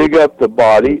dig up the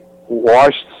body,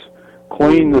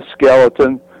 clean the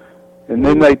skeleton, and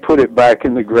then they put it back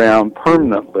in the ground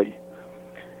permanently.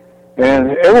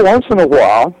 And every once in a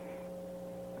while,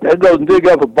 they go and dig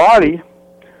up a body,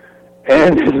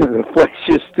 and the flesh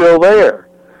is still there.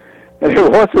 And every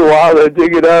once in a while, they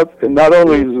dig it up, and not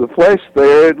only is the flesh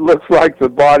there, it looks like the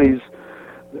body's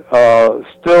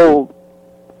still,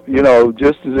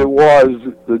 just as it was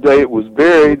the day it was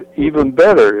buried, even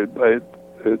better.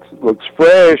 It looks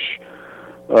fresh.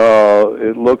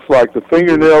 It looks like the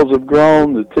fingernails have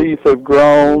grown, the teeth have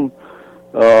grown,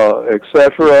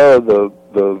 etc. The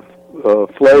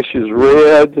flesh is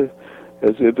red,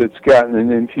 as if it's gotten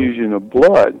an infusion of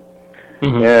blood.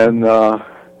 And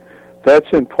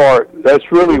that's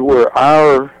really where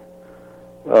our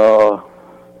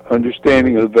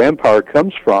understanding of the vampire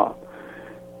comes from,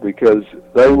 because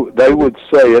they would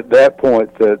say at that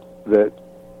point that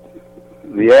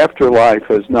the afterlife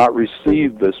has not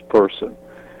received this person.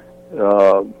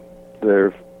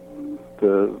 The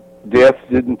death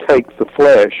didn't take the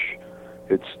flesh;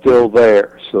 it's still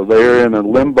there. So they're in a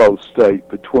limbo state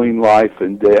between life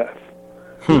and death.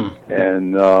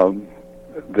 And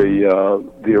the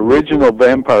original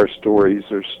vampire stories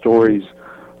are stories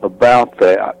about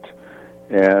that,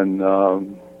 and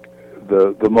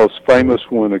the most famous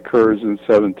one occurs in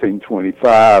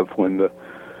 1725 when the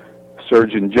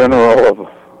Surgeon General of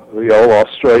the old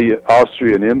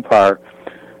Austrian Empire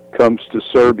comes to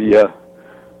Serbia,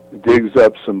 digs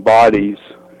up some bodies,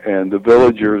 and the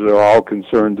villagers are all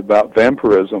concerned about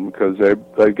vampirism because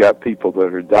they've got people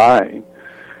that are dying,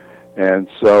 and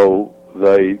so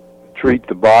they treat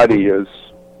the body as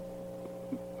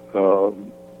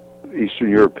Eastern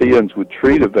Europeans would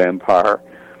treat a vampire,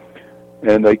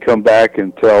 and they come back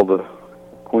and tell the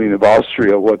Queen of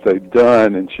Austria what they've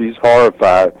done, and she's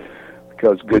horrified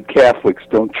because good Catholics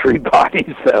don't treat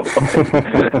bodies that way.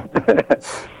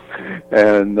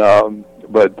 And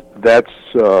but that's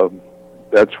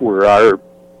where our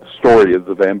story of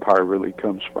the vampire really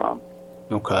comes from.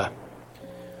 Okay.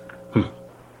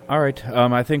 All right.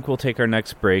 I think we'll take our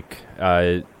next break.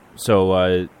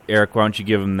 So, Eric, why don't you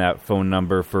give him that phone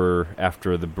number for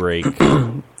after the break?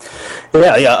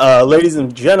 Yeah. Ladies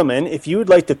and gentlemen, if you would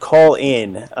like to call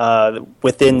in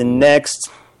within the next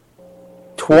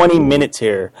 20 minutes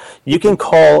here, you can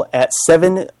call at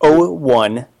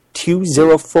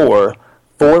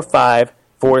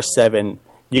 701-204-4547.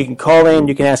 You can call in,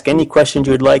 you can ask any questions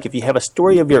you would like. If you have a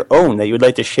story of your own that you would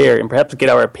like to share and perhaps get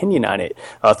our opinion on it,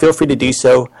 feel free to do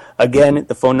so. Again,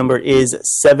 the phone number is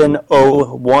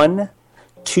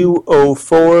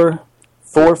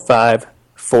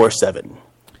 701-204-4547.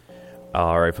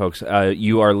 All right, folks.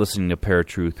 You are listening to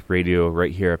Paratruth Radio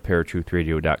right here at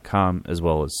paratruthradio.com as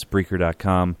well as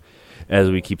Spreaker.com.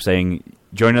 As we keep saying,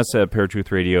 join us at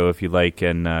Paratruth Radio if you like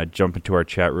and jump into our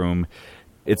chat room.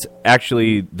 It's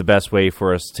actually the best way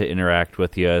for us to interact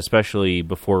with you, especially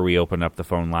before we open up the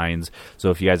phone lines.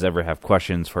 So if you guys ever have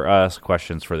questions for us,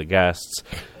 questions for the guests,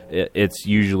 it's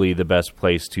usually the best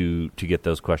place to get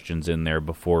those questions in there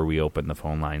before we open the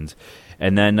phone lines.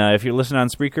 And then if you're listening on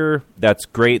Spreaker, that's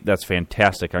great. That's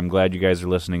fantastic. I'm glad you guys are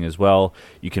listening as well.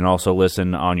 You can also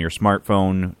listen on your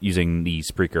smartphone using the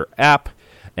Spreaker app.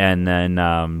 And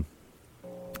then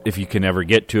if you can ever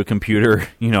get to a computer,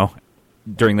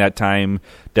 during that time,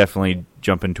 definitely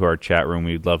jump into our chat room.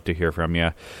 We'd love to hear from you.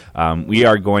 We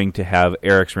are going to have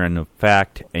Eric's Random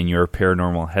Fact and your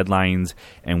paranormal headlines,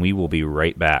 and we will be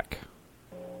right back.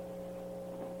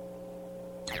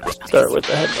 Start with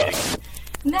the headlines.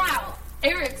 Now,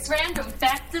 Eric's Random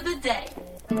Fact of the Day.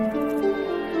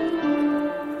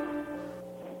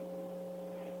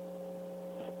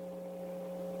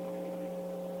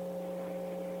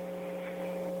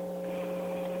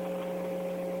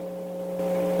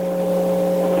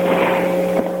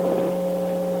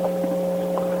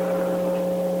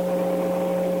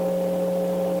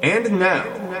 And now,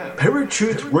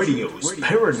 Paratruth Radio's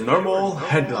Paranormal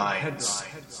Headlines.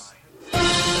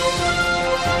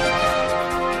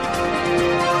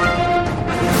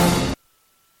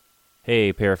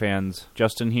 Hey, Parafans.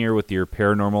 Justin here with your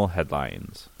paranormal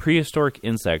headlines. Prehistoric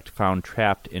insect found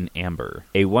trapped in amber.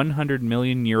 A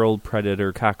 100-million-year-old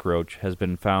predator cockroach has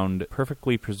been found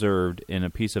perfectly preserved in a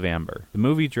piece of amber. The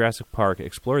movie Jurassic Park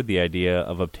explored the idea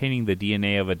of obtaining the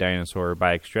DNA of a dinosaur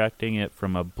by extracting it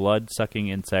from a blood-sucking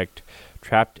insect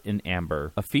trapped in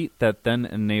amber, a feat that then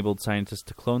enabled scientists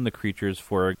to clone the creatures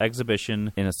for an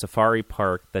exhibition in a safari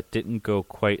park that didn't go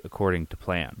quite according to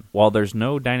plan. While there's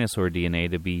no dinosaur DNA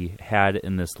to be had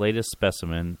in this latest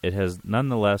specimen, it has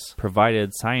nonetheless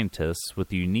provided scientists with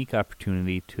the unique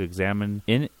opportunity to examine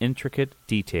in intricate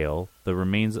detail the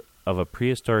remains of a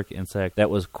prehistoric insect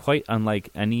that was quite unlike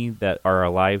any that are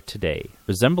alive today.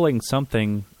 Resembling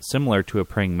something similar to a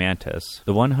praying mantis,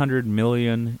 the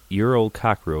 100-million-year-old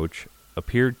cockroach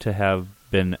appeared to have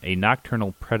been a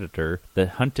nocturnal predator that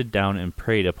hunted down and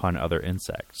preyed upon other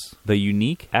insects. The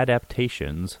unique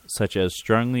adaptations, such as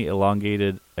strongly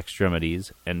elongated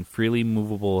extremities and freely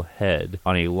movable head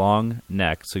on a long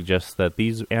neck, suggest that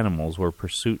these animals were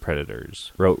pursuit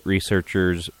predators, wrote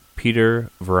researchers Peter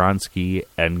Vronsky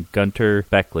and Gunter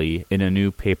Beckley in a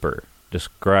new paper.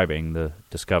 describing the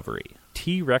discovery.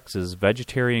 T-Rex's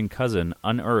vegetarian cousin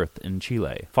unearthed in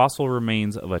Chile. Fossil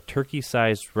remains of a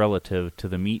turkey-sized relative to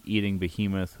the meat-eating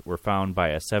behemoth were found by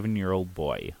a 7-year-old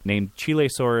boy. Named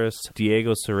Chilesaurus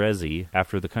Diego Cerezi,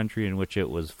 after the country in which it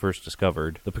was first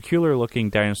discovered, the peculiar-looking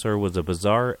dinosaur was a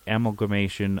bizarre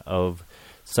amalgamation of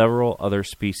several other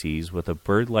species with a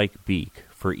bird-like beak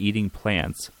for eating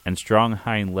plants and strong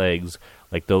hind legs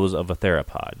like those of a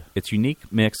theropod. Its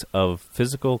unique mix of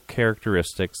physical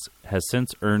characteristics has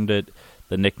since earned it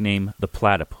the nickname the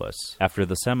platypus, after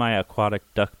the semi-aquatic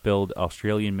duck-billed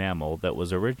Australian mammal that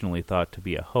was originally thought to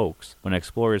be a hoax when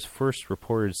explorers first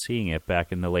reported seeing it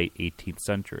back in the late 18th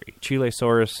century.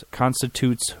 Chilesaurus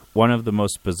constitutes one of the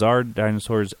most bizarre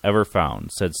dinosaurs ever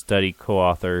found, said study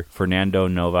co-author Fernando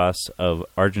Novas of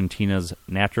Argentina's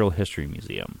Natural History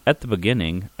Museum. At the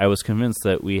beginning, I was convinced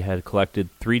that we had collected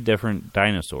 3 different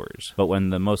dinosaurs, but when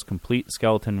the most complete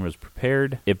skeleton was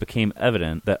prepared, it became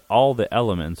evident that all the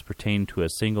elements pertained to a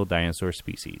single dinosaur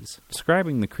species.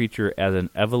 Describing the creature as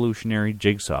an evolutionary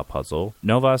jigsaw puzzle,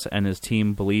 Novas and his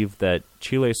team believe that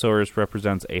Chilesaurus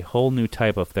represents a whole new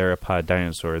type of theropod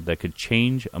dinosaur that could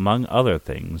change, among other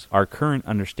things, our current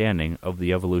understanding of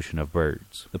the evolution of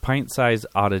birds. The pint-sized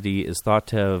oddity is thought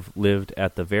to have lived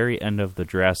at the very end of the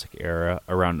Jurassic era,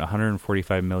 around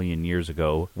 145 million years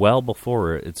ago, well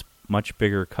before its much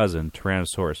bigger cousin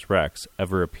Tyrannosaurus Rex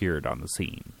ever appeared on the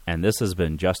scene. And this has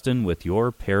been Justin with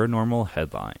your Paranormal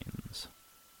Headlines.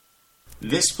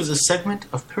 This was a segment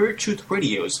of Paratruth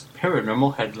Radio's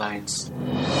Paranormal Headlines.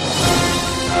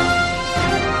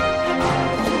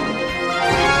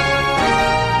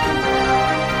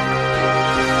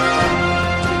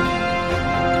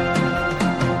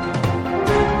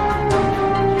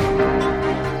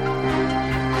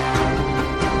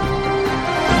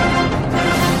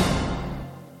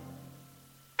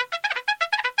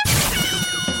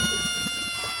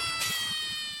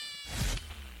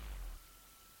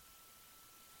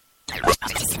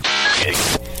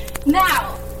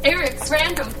 Now, Eric's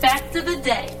Random Fact of the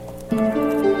Day.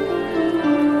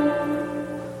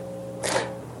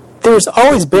 There's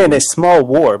always been a small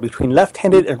war between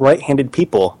left-handed and right-handed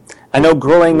people. I know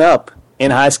growing up in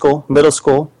high school, middle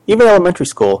school, even elementary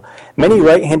school, many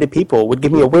right-handed people would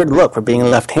give me a weird look for being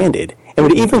left-handed and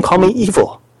would even call me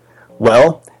evil.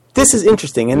 Well, this is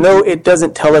interesting, and though it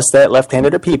doesn't tell us that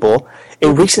left-handed are people,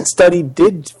 a recent study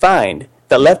did find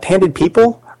that left-handed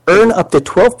people earn up to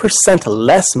 12%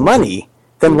 less money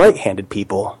than right-handed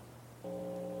people.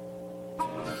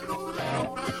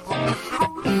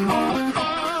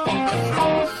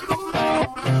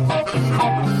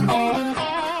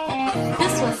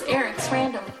 This was Eric's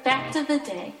Random Fact of the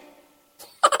Day.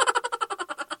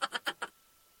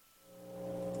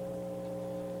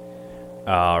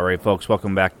 All right, folks,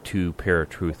 welcome back to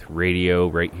Paratruth Radio,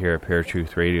 right here at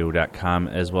paratruthradio.com,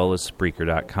 as well as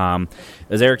Spreaker.com.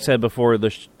 As Eric said before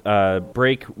the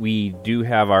break, we do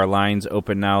have our lines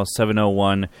open now,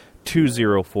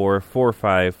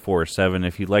 701-204-4547.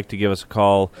 If you'd like to give us a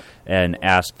call and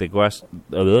ask the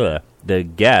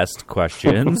guest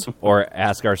questions or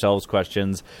ask ourselves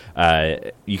questions,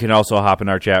 you can also hop in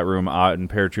our chat room on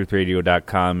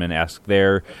paratruthradio.com and ask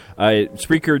there.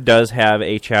 Spreaker does have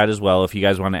a chat as well. If you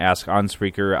guys want to ask on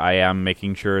Spreaker, I am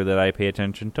making sure that I pay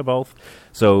attention to both.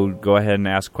 So go ahead and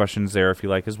ask questions there if you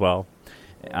like as well.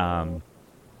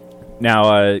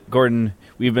 Now, Gordon,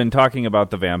 we've been talking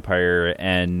about the vampire,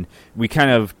 and we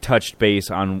kind of touched base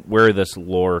on where this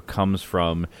lore comes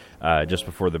from just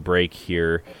before the break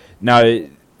here. Now,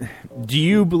 do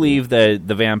you believe that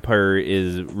the vampire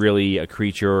is really a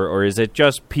creature, or is it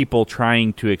just people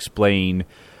trying to explain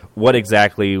what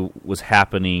exactly was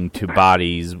happening to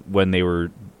bodies when they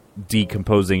were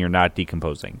decomposing or not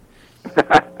decomposing?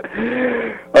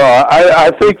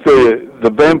 I think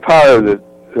the vampire that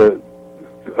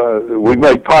we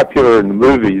made popular in the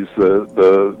movies,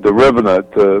 the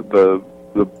Revenant, the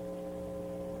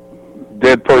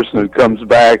dead person who comes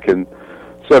back and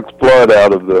sucks blood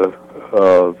out of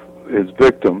his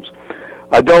victims.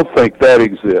 I don't think that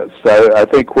exists. I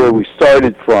think where we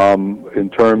started from in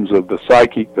terms of the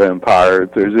psychic vampire,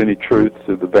 if there's any truth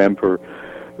to the vampire,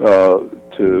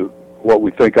 to what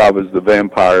we think of as the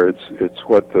vampire, it's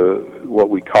what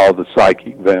we call the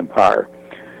psychic vampire.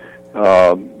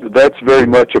 That's very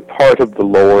much a part of the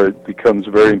lore. It becomes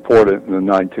very important in the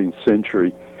 19th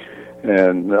century,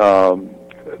 and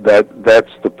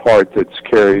that's the part that's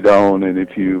carried on. And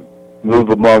if you move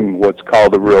among what's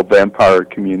called the real vampire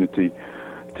community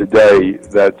today,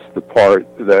 that's the part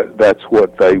that's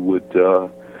what they would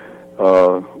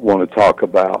want to talk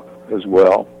about as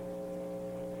well.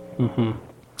 Mm-hmm.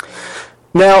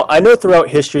 Now, I know throughout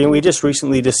history, and we just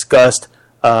recently discussed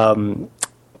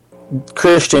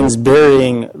Christians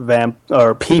burying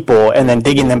people and then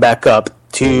digging them back up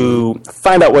to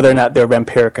find out whether or not they're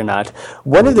vampiric or not.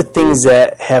 One of the things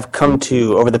that have come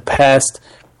to over the past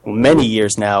many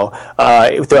years now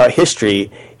throughout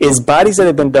history is bodies that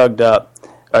have been dug up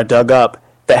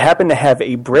that happen to have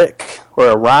a brick or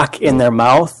a rock in their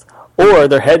mouth or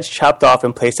their heads chopped off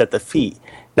and placed at the feet.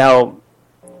 Now,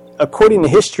 according to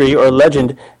history or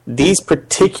legend, these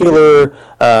particular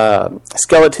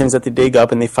skeletons that they dig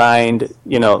up and they find,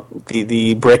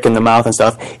 the brick in the mouth and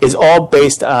stuff, is all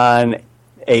based on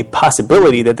a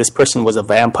possibility that this person was a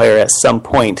vampire at some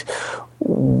point.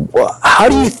 How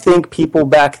do you think people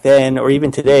back then, or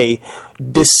even today,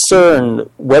 discern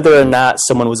whether or not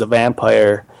someone was a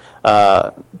vampire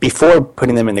before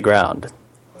putting them in the ground?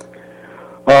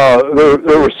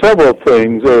 There were several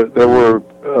things. There were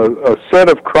a set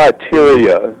of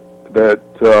criteria that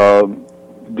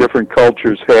different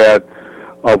cultures had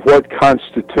of what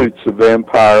constitutes a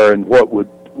vampire and what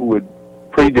would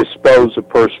predispose a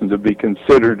person to be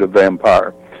considered a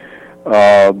vampire.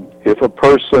 If a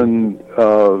person,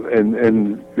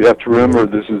 and you have to remember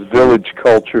this is village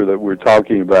culture that we're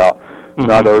talking about,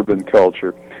 not urban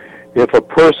culture. If a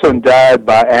person died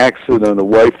by accident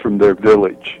away from their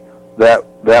village, that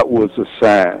was a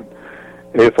sign.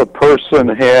 If a person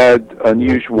had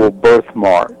unusual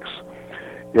birthmarks,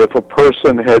 if a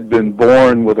person had been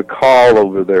born with a caul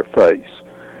over their face,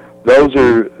 those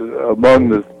are among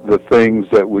the things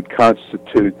that would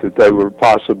constitute that they were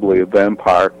possibly a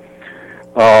vampire.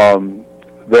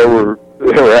 There were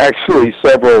actually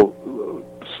several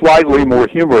slightly more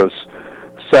humorous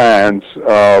signs.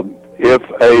 If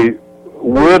a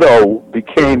widow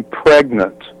became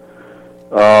pregnant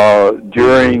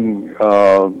during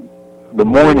the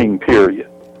mourning period,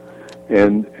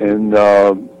 in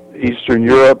Eastern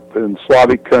Europe and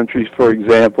Slavic countries, for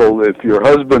example, if your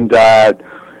husband died,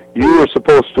 you were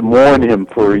supposed to mourn him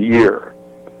for a year.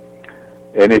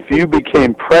 And if you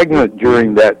became pregnant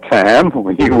during that time,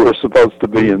 when you were supposed to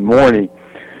be in mourning,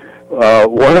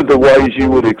 one of the ways you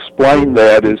would explain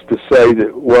that is to say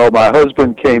that, well, my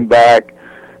husband came back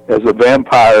as a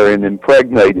vampire and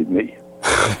impregnated me.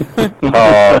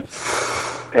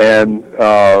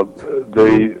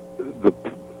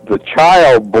 The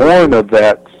child born of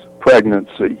that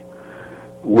pregnancy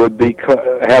would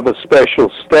have a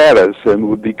special status and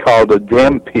would be called a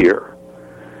dhampir.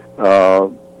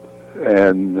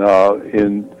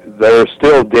 There are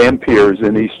still dhampirs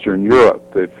in Eastern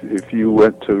Europe. If you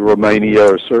went to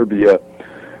Romania or Serbia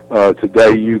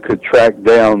today, you could track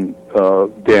down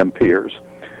dhampirs.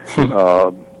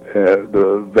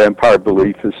 The vampire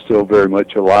belief is still very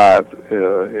much alive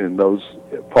in those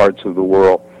parts of the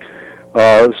world.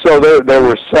 So there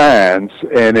were signs,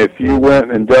 and if you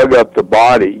went and dug up the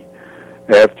body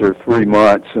after 3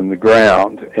 months in the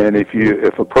ground, and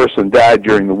if a person died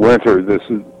during the winter, this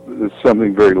is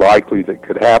something very likely that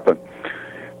could happen,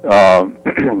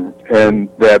 and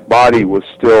that body was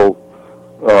still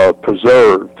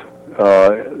preserved.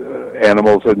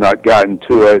 Animals had not gotten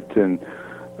to it, and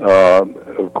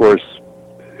of course,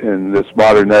 in this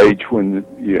modern age, when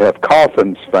you have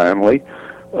coffins, family,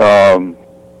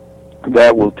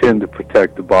 that will tend to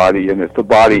protect the body, and if the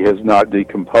body has not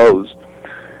decomposed,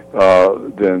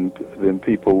 then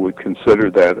people would consider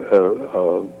that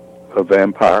a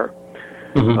vampire.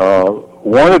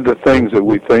 One of the things that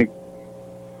we think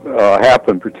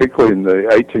happened, particularly in the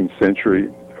 18th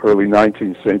century, early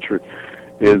 19th century,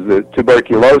 is that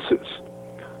tuberculosis,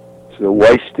 it's a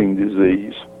wasting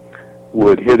disease,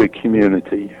 would hit a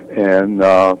community, and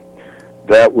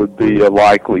that would be a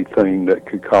likely thing that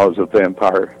could cause a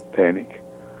vampire panic.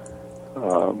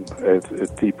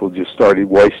 If people just started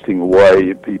wasting away,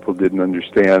 if people didn't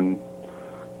understand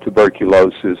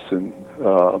tuberculosis, and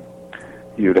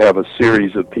you'd have a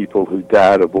series of people who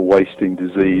died of a wasting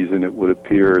disease, and it would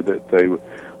appear that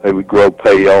they would grow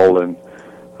pale and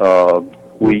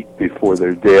weep before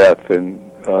their death, and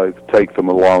it would take them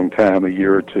a long time, a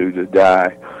year or two, to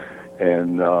die,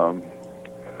 and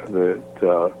that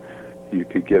you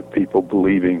could get people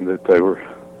believing that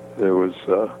there was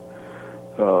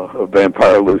a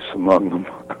vampire loose among them.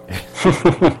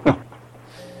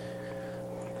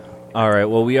 All right,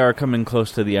 well, we are coming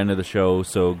close to the end of the show,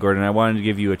 so Gordon, I wanted to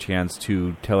give you a chance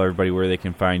to tell everybody where they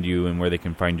can find you and where they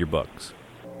can find your books.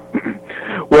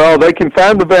 Well, they can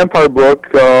find the vampire book,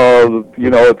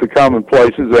 at the common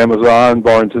places, Amazon,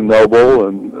 Barnes & Noble,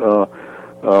 and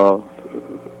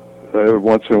every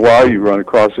once in a while you run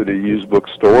across it at a used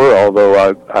bookstore, although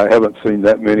I haven't seen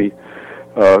that many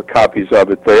copies of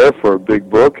it there. For a big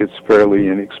book, it's fairly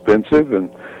inexpensive, and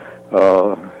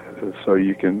so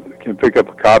you can pick up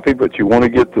a copy, but you want to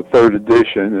get the third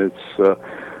edition. It's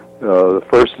the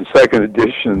first and second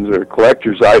editions are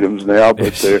collector's items now,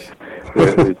 but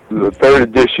the third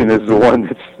edition is the one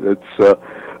that's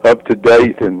up to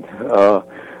date and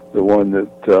the one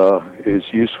that is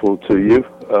useful to you.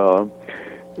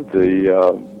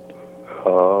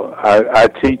 I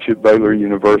teach at Baylor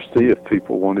University. If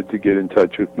people wanted to get in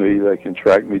touch with me, they can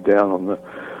track me down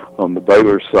on the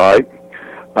Baylor site.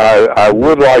 I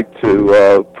would like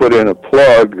to put in a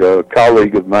plug. A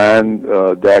colleague of mine,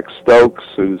 Dax Stokes,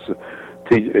 is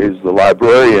the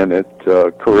librarian at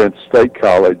Corinth State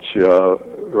College,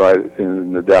 right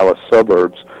in the Dallas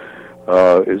suburbs,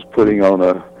 is putting on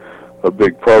a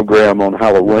big program on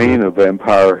Halloween, a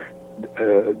Vampire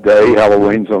Day.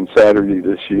 Halloween's on Saturday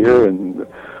this year, and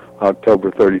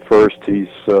October 31st he's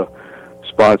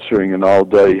sponsoring an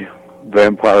all-day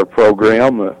vampire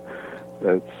program.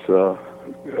 That's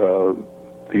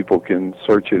people can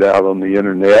search it out on the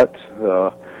internet.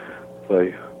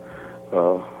 They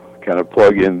kind of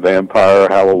plug in Vampire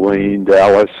Halloween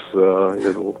Dallas.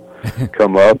 It'll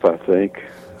come up, I think.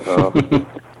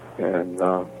 And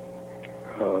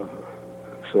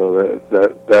so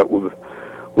that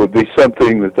would be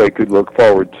something that they could look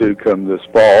forward to come this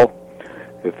fall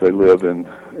if they live in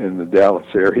the Dallas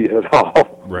area at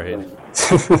all. Right.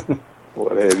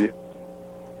 What have you.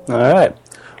 All right.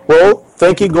 Well,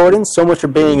 thank you, Gordon, so much for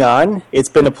being on. It's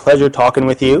been a pleasure talking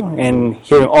with you and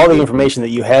hearing all the information that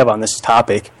you have on this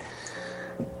topic.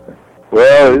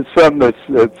 Well, it's something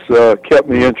that's kept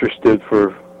me interested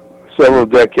for several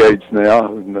decades now,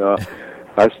 and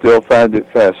I still find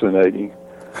it fascinating.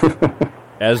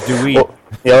 As do we. Well,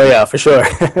 yeah, for sure.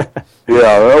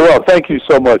 Yeah, well, thank you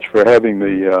so much for having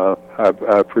me. I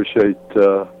appreciate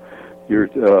your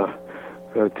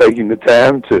taking the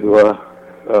time to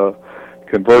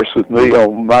converse with me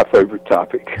on my favorite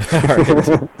topic.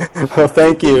 Well,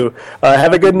 thank you.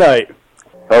 Have a good night.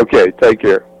 Okay, take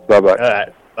care. Bye-bye. All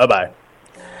right, bye-bye.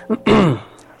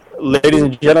 Ladies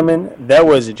and gentlemen, that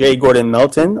was J. Gordon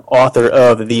Melton, author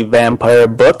of The Vampire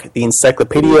Book, the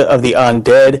Encyclopedia of the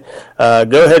Undead.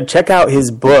 Go ahead, check out his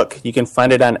book. You can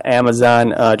find it on Amazon.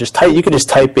 You can just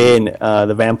type in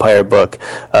The Vampire Book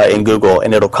in Google,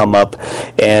 and it'll come up.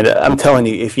 And I'm telling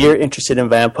you, if you're interested in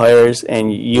vampires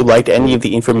and you liked any of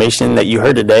the information that you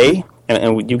heard today,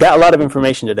 and you got a lot of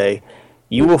information today,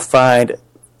 you will find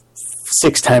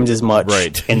 6 times as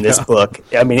much in this book.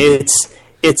 I mean,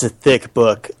 it's a thick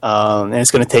book, and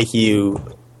it's going to take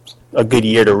you a good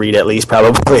year to read, at least,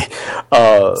 probably.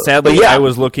 Sadly, I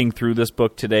was looking through this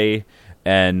book today,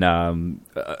 and a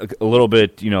little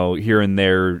bit, here and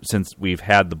there since we've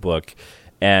had the book,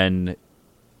 and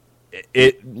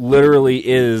it literally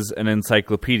is an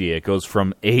encyclopedia. It goes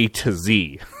from A to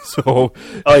Z. So,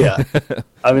 oh yeah,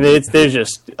 I mean, there's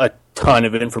just a ton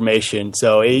of information.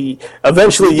 So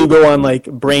eventually you go on like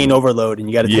brain overload, and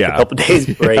you got to take a couple days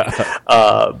break.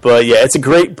 But yeah, it's a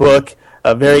great book.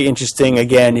 Very interesting.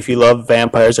 Again, if you love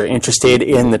vampires, or interested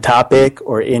in the topic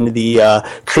or in the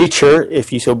creature,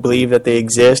 if you so believe that they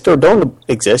exist or don't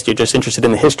exist, you're just interested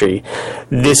in the history,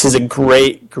 this is a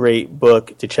great, great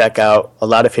book to check out. A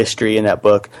lot of history in that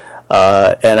book,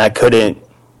 and I couldn't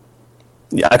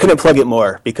plug it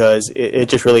more because it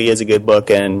just really is a good book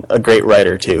and a great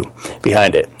writer too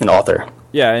behind it, an author.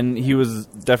 Yeah, and he was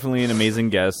definitely an amazing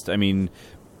guest. I mean,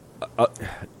 a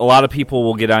lot of people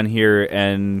will get on here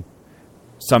and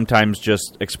sometimes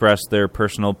just express their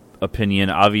personal opinion.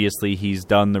 Obviously, he's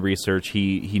done the research.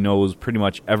 He knows pretty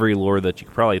much every lore that you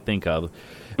could probably think of,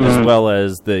 as well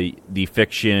as the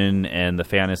fiction and the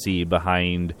fantasy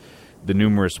behind the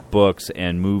numerous books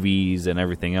and movies and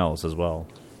everything else as well.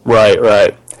 Right.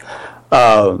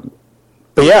 But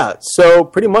yeah, so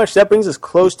pretty much that brings us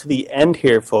close to the end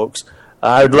here, folks.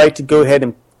 I would like to go ahead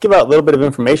and give out a little bit of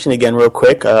information again real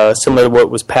quick, similar to what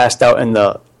was passed out in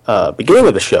the beginning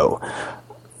of the show.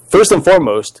 First and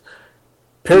foremost,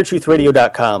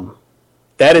 paratruthradio.com.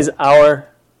 That is our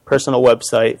personal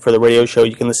website for the radio show.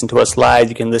 You can listen to us live.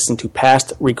 You can listen to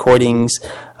past recordings.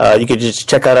 You can just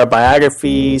check out our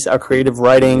biographies, our creative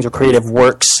writings, or creative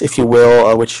works, if you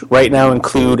will, which right now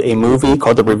include a movie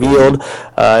called The Revealed.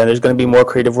 And there's going to be more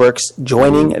creative works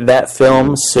joining that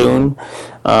film soon.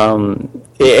 And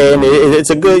it's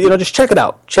a good, just check it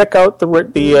out. Check out the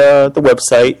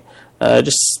website.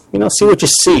 Just see what you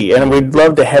see, and we'd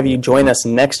love to have you join us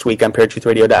next week on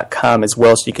paratruthradio.com as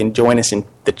well, so you can join us in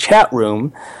the chat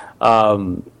room.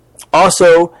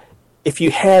 Also, if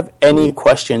you have any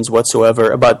questions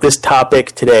whatsoever about this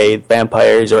topic today,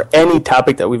 vampires, or any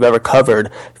topic that we've ever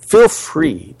covered, feel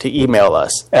free to email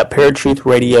us at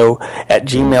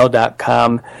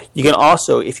paratruthradio@gmail.com. You can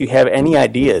also, if you have any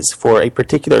ideas for a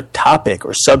particular topic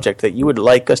or subject that you would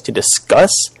like us to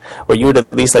discuss, or you would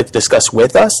at least like to discuss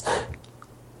with us,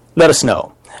 let us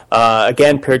know.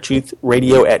 Again,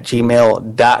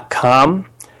 paratruthradio@gmail.com.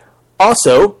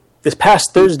 Also, this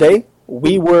past Thursday,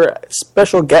 we were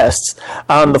special guests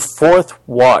on the Fourth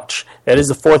Watch. That is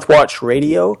the Fourth Watch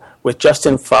Radio with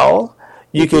Justin Fowle.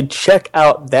 You could check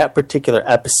out that particular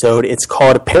episode. It's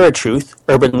called Paratruth,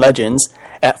 Urban Legends,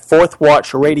 at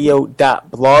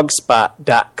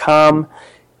fourthwatchradio.blogspot.com.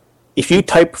 If you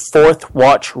type Fourth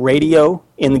Watch Radio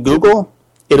in Google,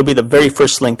 it'll be the very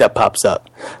first link that pops up.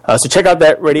 So check out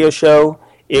that radio show.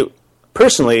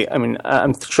 Personally, I mean,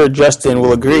 I'm sure Justin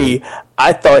will agree,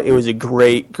 I thought it was a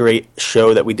great, great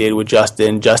show that we did with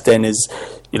Justin. Justin is,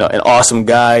 an awesome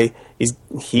guy.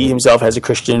 He himself has a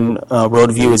Christian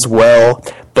worldview as well.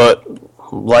 But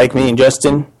like me and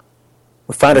Justin,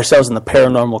 we find ourselves in the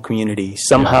paranormal community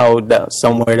somehow,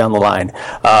 somewhere down the line.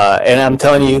 And I'm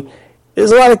telling you,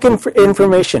 there's a lot of good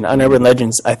information on Urban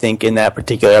Legends, I think, in that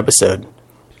particular episode.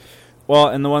 Well,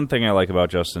 and the one thing I like about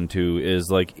Justin, too, is,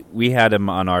 we had him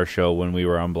on our show when we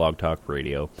were on Blog Talk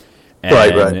Radio.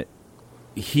 And right.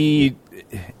 He,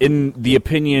 in the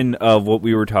opinion of what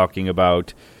we were talking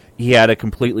about, he had a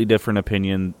completely different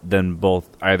opinion than both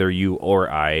either you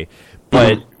or I.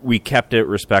 But we kept it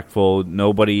respectful.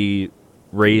 Nobody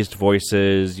raised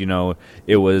voices.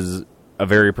 It was a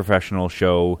very professional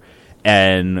show.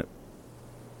 And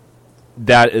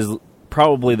that is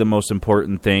probably the most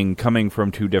important thing, coming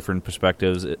from two different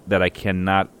perspectives, that I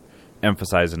cannot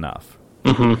emphasize enough,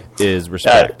 is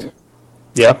respect.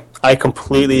 Yeah, I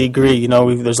completely agree.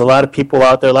 There's a lot of people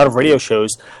out there, a lot of radio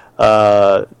shows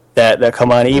that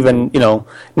come on, even,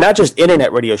 not just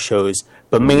internet radio shows,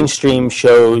 but mainstream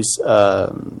shows,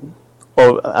 or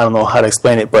I don't know how to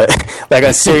explain it, but like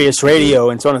on Sirius Radio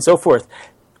and so on and so forth,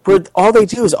 where all they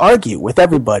do is argue with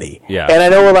everybody. Yeah. And I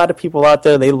know a lot of people out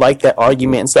there, they like that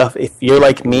argument and stuff. If you're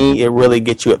like me, it really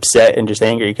gets you upset and just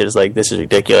angry because, this is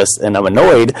ridiculous and I'm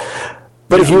annoyed.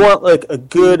 But if you want, a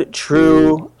good,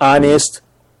 true, honest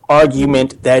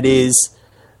argument that is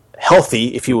healthy,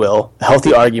 if you will, a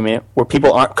healthy argument where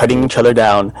people aren't cutting each other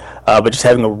down, but just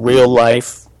having a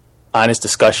real-life, honest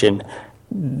discussion,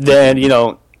 then,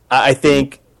 I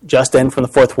think Justin from the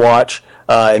Fourth Watch,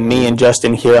 and me and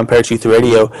Justin here on Paratruth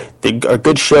Radio, they are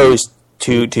good shows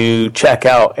to check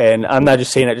out. And I'm not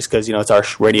just saying that just because, it's our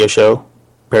radio show,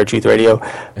 Paratruth Radio.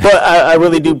 But I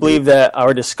really do believe that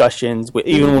our discussions,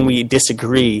 even when we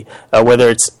disagree, whether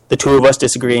it's the two of us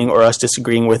disagreeing or us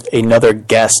disagreeing with another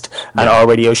guest on our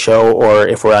radio show, or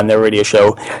if we're on their radio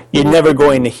show, you're never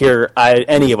going to hear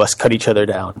any of us cut each other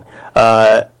down.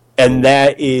 And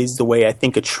that is the way I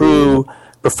think a true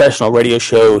professional radio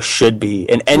show should be,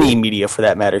 and any media for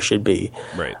that matter should be.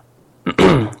 Right.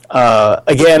 Again,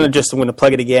 I'm going to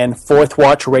plug it again,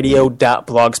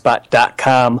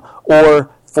 fourthwatchradio.blogspot.com or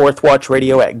Fourth Watch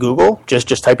Radio at Google.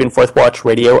 Just type in Fourth Watch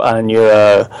Radio on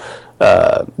your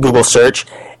Google search,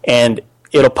 and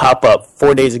it'll pop up.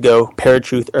 4 days ago,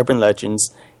 Paratruth Urban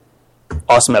Legends.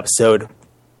 Awesome episode.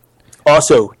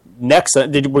 Also, next,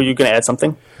 were you going to add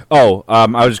something? Oh, I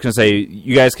was just going to say,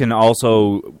 you guys can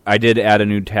also, I did add a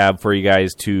new tab for you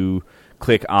guys to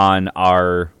click on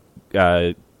our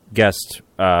guest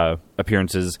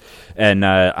appearances. And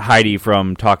Heidi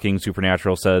from Talking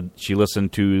Supernatural said she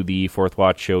listened to the Fourth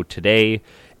Watch show today,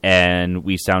 and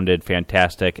we sounded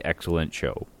fantastic. Excellent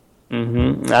show.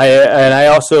 Mm-hmm. I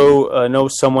also know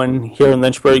someone here in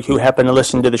Lynchburg who happened to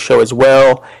listen to the show as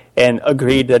well and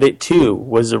agreed that it, too,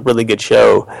 was a really good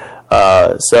show.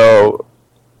 So,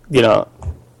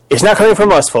 it's not coming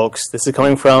from us, folks. This is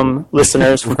coming from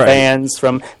listeners, from fans,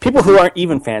 from people who aren't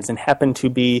even fans and happen to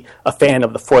be a fan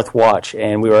of the Fourth Watch,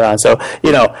 and we were on. So,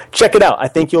 check it out. I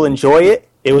think you'll enjoy it.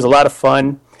 It was a lot of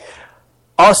fun.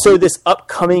 Also, this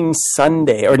upcoming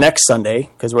Sunday, or next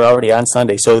Sunday, because we're already on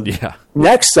Sunday. So,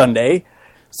 next Sunday.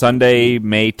 Sunday,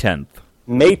 May 10th.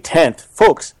 May 10th.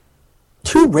 Folks,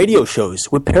 2 radio shows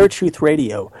with Paratruth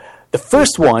Radio. The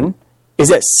first one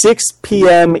is at 6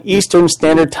 p.m. Eastern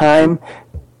Standard Time.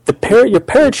 Your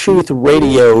Paratruth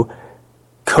Radio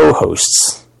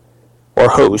co-hosts, or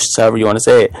hosts, however you want to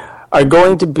say it, are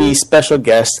going to be special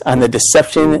guests on the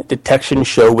Deception Detection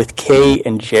Show with Kay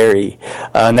and Jerry.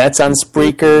 And that's on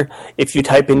Spreaker. If you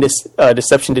type in this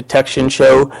Deception Detection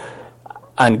Show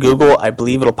on Google, I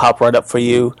believe it'll pop right up for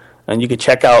you. And you can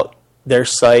check out their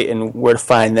site and where to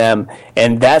find them.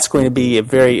 And that's going to be a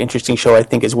very interesting show, I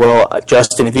think, as well.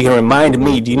 Justin, if you can remind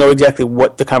me, do you know exactly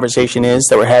what the conversation is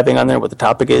that we're having on there, what the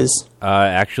topic is?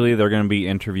 Actually, they're going to be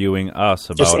interviewing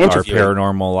us about our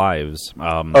paranormal lives.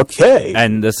 Okay.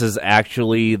 And this is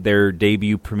actually their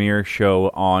debut premiere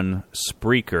show on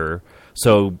Spreaker.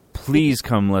 So please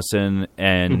come listen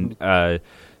and,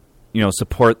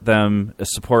 support them,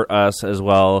 support us as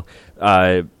well.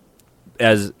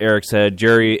 As Eric said,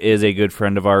 Jerry is a good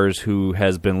friend of ours who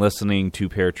has been listening to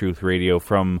Paratruth Radio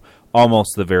from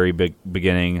almost the very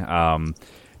beginning.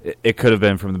 It could have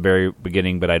been from the very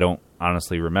beginning, but I don't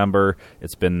honestly remember.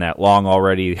 It's been that long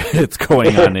already. It's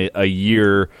going on a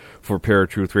year for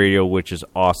Paratruth Radio, which is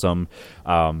awesome.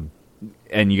 And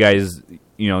you guys,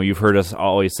 you've heard us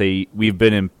always say we've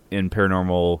been in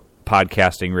paranormal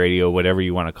podcasting radio, whatever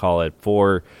you want to call it,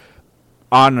 for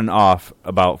on and off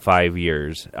about 5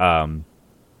 years.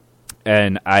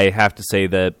 And I have to say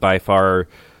that by far,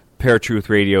 Paratruth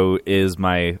Radio is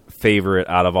my favorite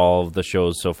out of all of the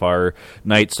shows so far.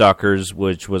 Night Stalkers,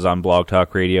 which was on Blog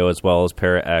Talk Radio, as well as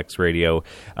Para-X Radio,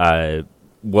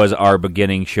 was our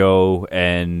beginning show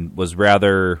and was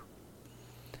rather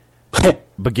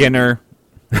beginner.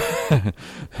 I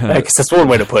guess that's one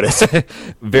way to put it.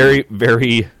 Very,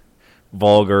 very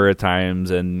vulgar at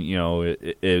times, and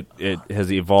it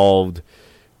has evolved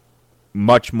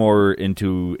much more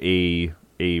into a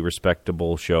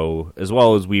respectable show, as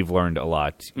well as we've learned a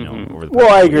lot. Over the past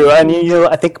I agree. And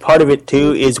I think part of it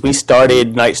too is we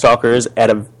started Night Stalkers at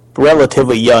a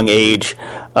relatively young age,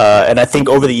 and I think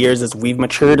over the years as we've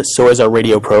matured, so has our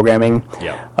radio programming.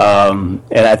 Yeah.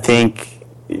 And I think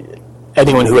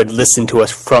anyone who had listened to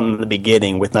us from the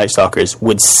beginning with Night Stalkers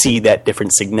would see that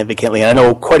difference significantly. And I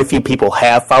know quite a few people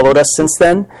have followed us since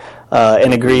then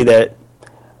and agree that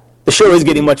the show is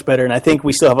getting much better, and I think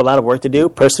we still have a lot of work to do,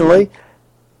 personally.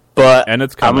 And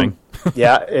it's coming.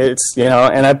 It's,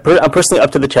 and I'm personally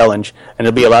up to the challenge, and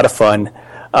it'll be a lot of fun.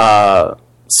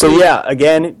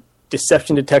 Again,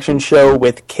 Deception Detection Show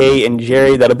with Kay and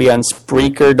Jerry. That'll be on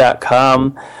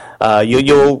Spreaker.com.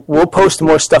 We'll post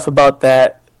more stuff about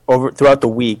that throughout the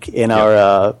week in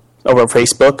our over on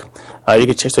Facebook. You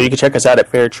can check us out at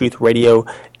paratruthradio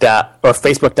or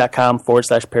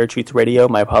facebook.com/paratruthradio.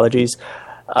 My apologies.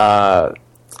 And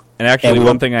actually,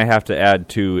 one thing I have to add,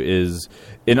 too, is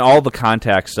in all the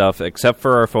contact stuff, except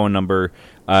for our phone number,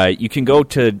 you can go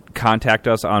to contact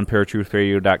us on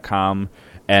paratruthradio.com,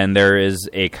 and there is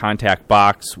a contact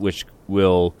box which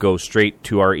will go straight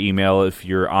to our email if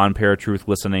you're on Paratruth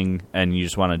listening and you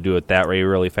just want to do it that way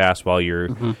really fast while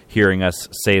you're hearing us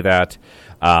say that,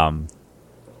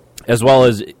 as well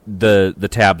as the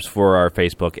tabs for our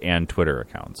Facebook and Twitter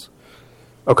accounts.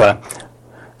 Okay.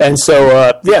 And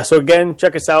so, so again,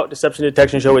 check us out, Deception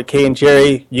Detection Show with Kay and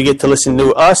Jerry. You get to listen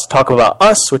to us talk about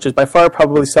us, which is by far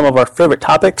probably some of our favorite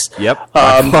topics. Yep,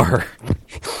 by far.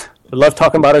 We love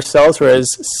talking about ourselves. We're as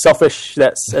selfish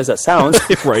as that sounds.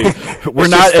 Right. We're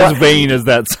not as vain as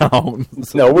that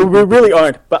sounds. No, we really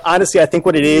aren't. But honestly, I think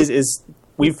what it is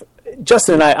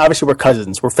Justin and I, obviously we're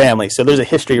cousins, we're family, so there's a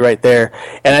history right there.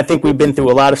 And I think we've been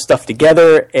through a lot of stuff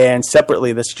together and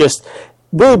separately that's just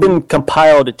really been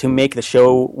compiled to make the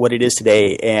show what it is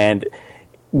today. And,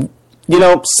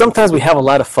 sometimes we have a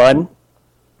lot of fun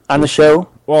on the show.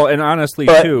 Well, and honestly,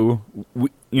 too,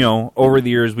 over the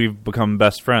years we've become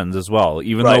best friends as well,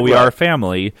 even though we are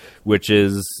family, which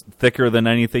is thicker than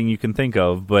anything you can think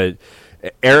of. But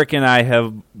Eric and I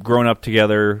have grown up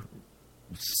together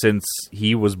since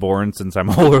he was born, since I'm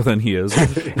older than he is.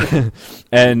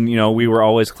 And, we were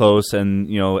always close. And,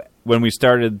 when we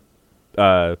started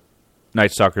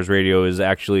Night Stalkers Radio is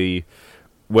actually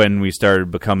when we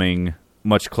started becoming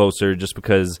much closer, just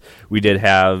because we did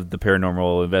have the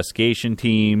paranormal investigation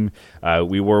team.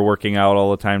 We were working out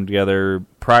all the time together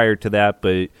prior to that,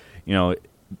 but,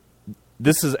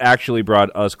 this has actually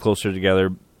brought us closer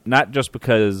together, not just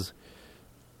because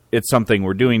it's something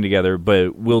we're doing together,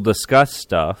 but we'll discuss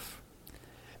stuff,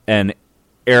 and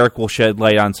Eric will shed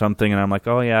light on something, and I'm like,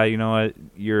 oh, yeah, you know what,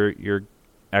 you're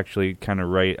actually kind of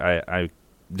right. I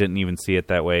didn't even see it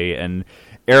that way. And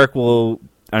Eric will,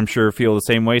 I'm sure, feel the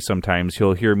same way sometimes.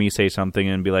 He'll hear me say something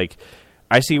and be like,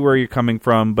 I see where you're coming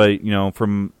from, but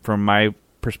from my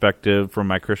perspective, from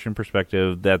my Christian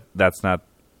perspective, that's not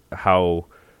how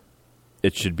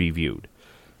it should be viewed.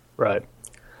 Right.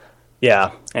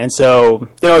 Yeah. And so,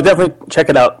 definitely check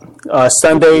it out.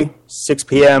 Sunday, 6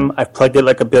 p.m. I've plugged it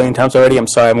like a billion times already. I'm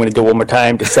sorry. I'm going to do it one more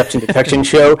time. Deception Detection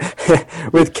Show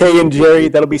with Kay and Jerry.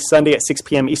 That'll be Sunday at 6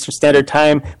 p.m. Eastern Standard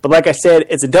Time. But like I said,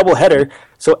 it's a double header.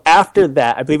 So after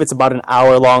that, I believe it's about an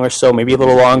hour long or so, maybe a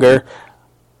little longer.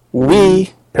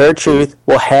 We Paratruth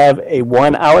will have a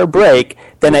 1-hour break.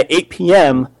 Then at 8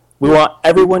 p.m., we want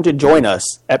everyone to join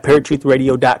us at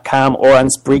paratruthradio.com or on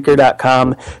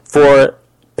Spreaker.com for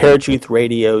Paratruth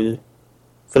Radio,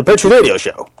 for the Paratruth Radio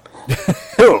Show.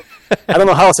 I don't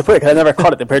know how else to put it because I never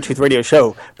called it the Paratruth Radio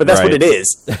Show, but that's what it is.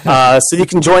 So you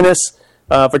can join us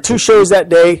for 2 shows that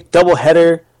day, double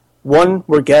header. One,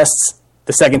 we're guests.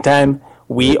 The second time,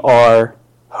 we are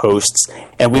hosts,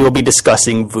 and we will be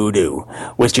discussing voodoo,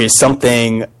 which is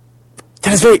something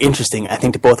that is very interesting, I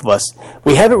think, to both of us.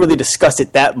 We haven't really discussed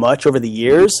it that much over the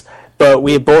years, but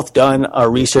we have both done our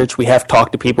research. We have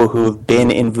talked to people who have been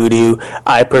in voodoo.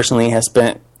 I personally have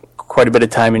spent quite a bit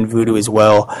of time in voodoo as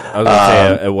well. I was going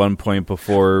to say, at one point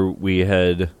before we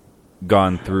had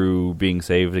gone through being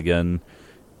saved again,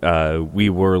 we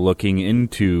were looking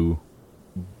into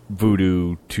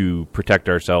voodoo to protect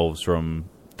ourselves from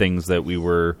things that we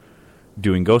were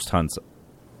doing ghost hunts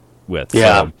with.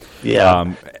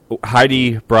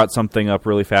 Heidi brought something up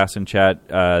really fast in chat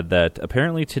that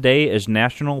apparently today is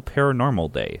National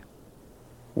Paranormal Day.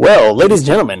 Well, ladies and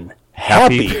gentlemen,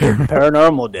 happy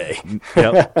Paranormal Day.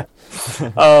 Yep.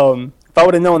 If I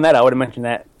would have known that, I would have mentioned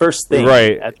that first thing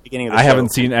at the beginning of the show. I haven't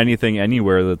seen anything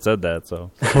anywhere that said that,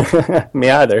 so. Me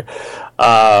either.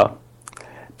 But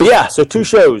yeah, so 2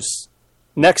 shows.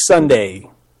 Next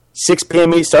Sunday, 6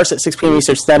 p.m. starts at 6 p.m.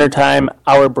 Eastern Standard Time,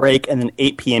 hour break, and then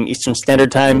 8 p.m. Eastern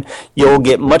Standard Time. You'll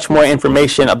get much more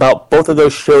information about both of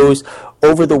those shows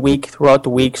over the week, throughout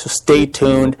the week, so stay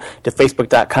tuned to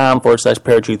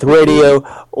Facebook.com/Paratruth Radio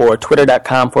or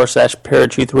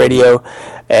Twitter.com/Paratruth Radio,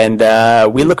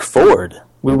 and we look forward.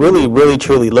 We really, really,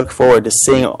 truly look forward to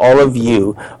seeing all of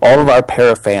you, all of our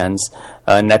para-fans,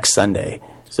 next Sunday.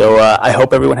 So I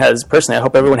hope everyone has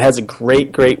a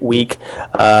great, great week.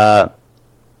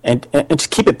 And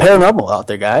just keep it paranormal out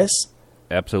there, guys.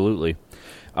 Absolutely.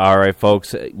 All right,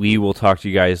 folks. We will talk to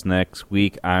you guys next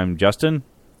week. I'm Justin.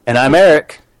 And I'm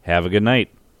Eric. Have a good night.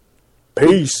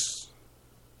 Peace.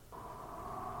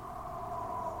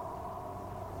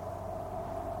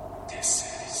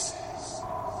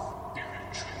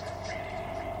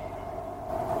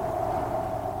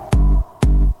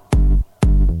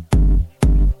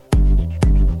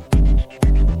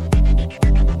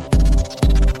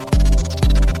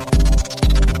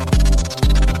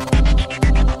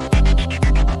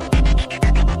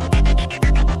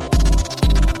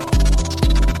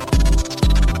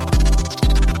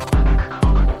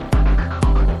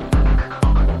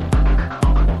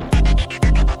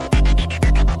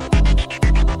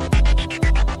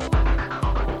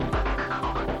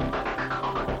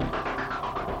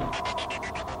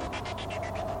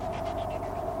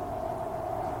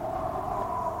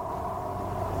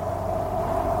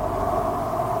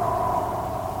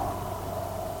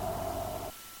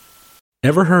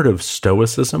 Ever heard of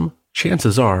Stoicism?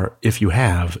 Chances are, if you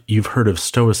have, you've heard of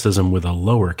Stoicism with a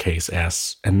lowercase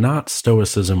s and not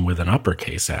Stoicism with an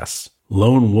uppercase S.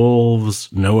 Lone wolves,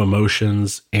 no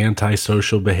emotions,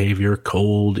 antisocial behavior,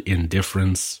 cold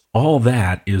indifference. All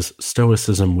that is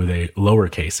Stoicism with a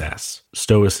lowercase s.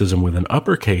 Stoicism with an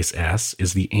uppercase S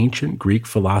is the ancient Greek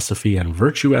philosophy and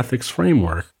virtue ethics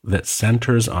framework that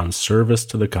centers on service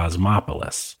to the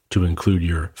cosmopolis, to include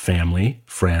your family,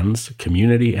 friends,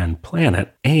 community, and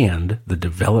planet, and the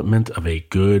development of a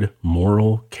good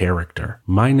moral character.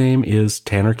 My name is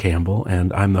Tanner Campbell,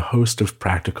 and I'm the host of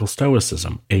Practical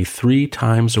Stoicism, a 3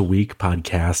 times a week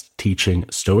podcast teaching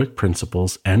Stoic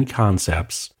principles and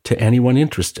concepts to anyone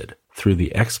interested through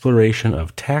the exploration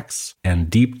of texts and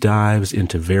deep dives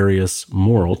into various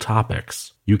moral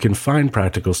topics. You can find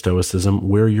Practical Stoicism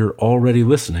where you're already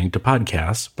listening to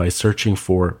podcasts by searching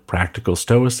for Practical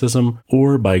Stoicism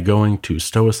or by going to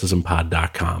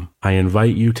stoicismpod.com. I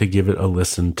invite you to give it a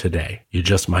listen today. You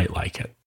just might like it.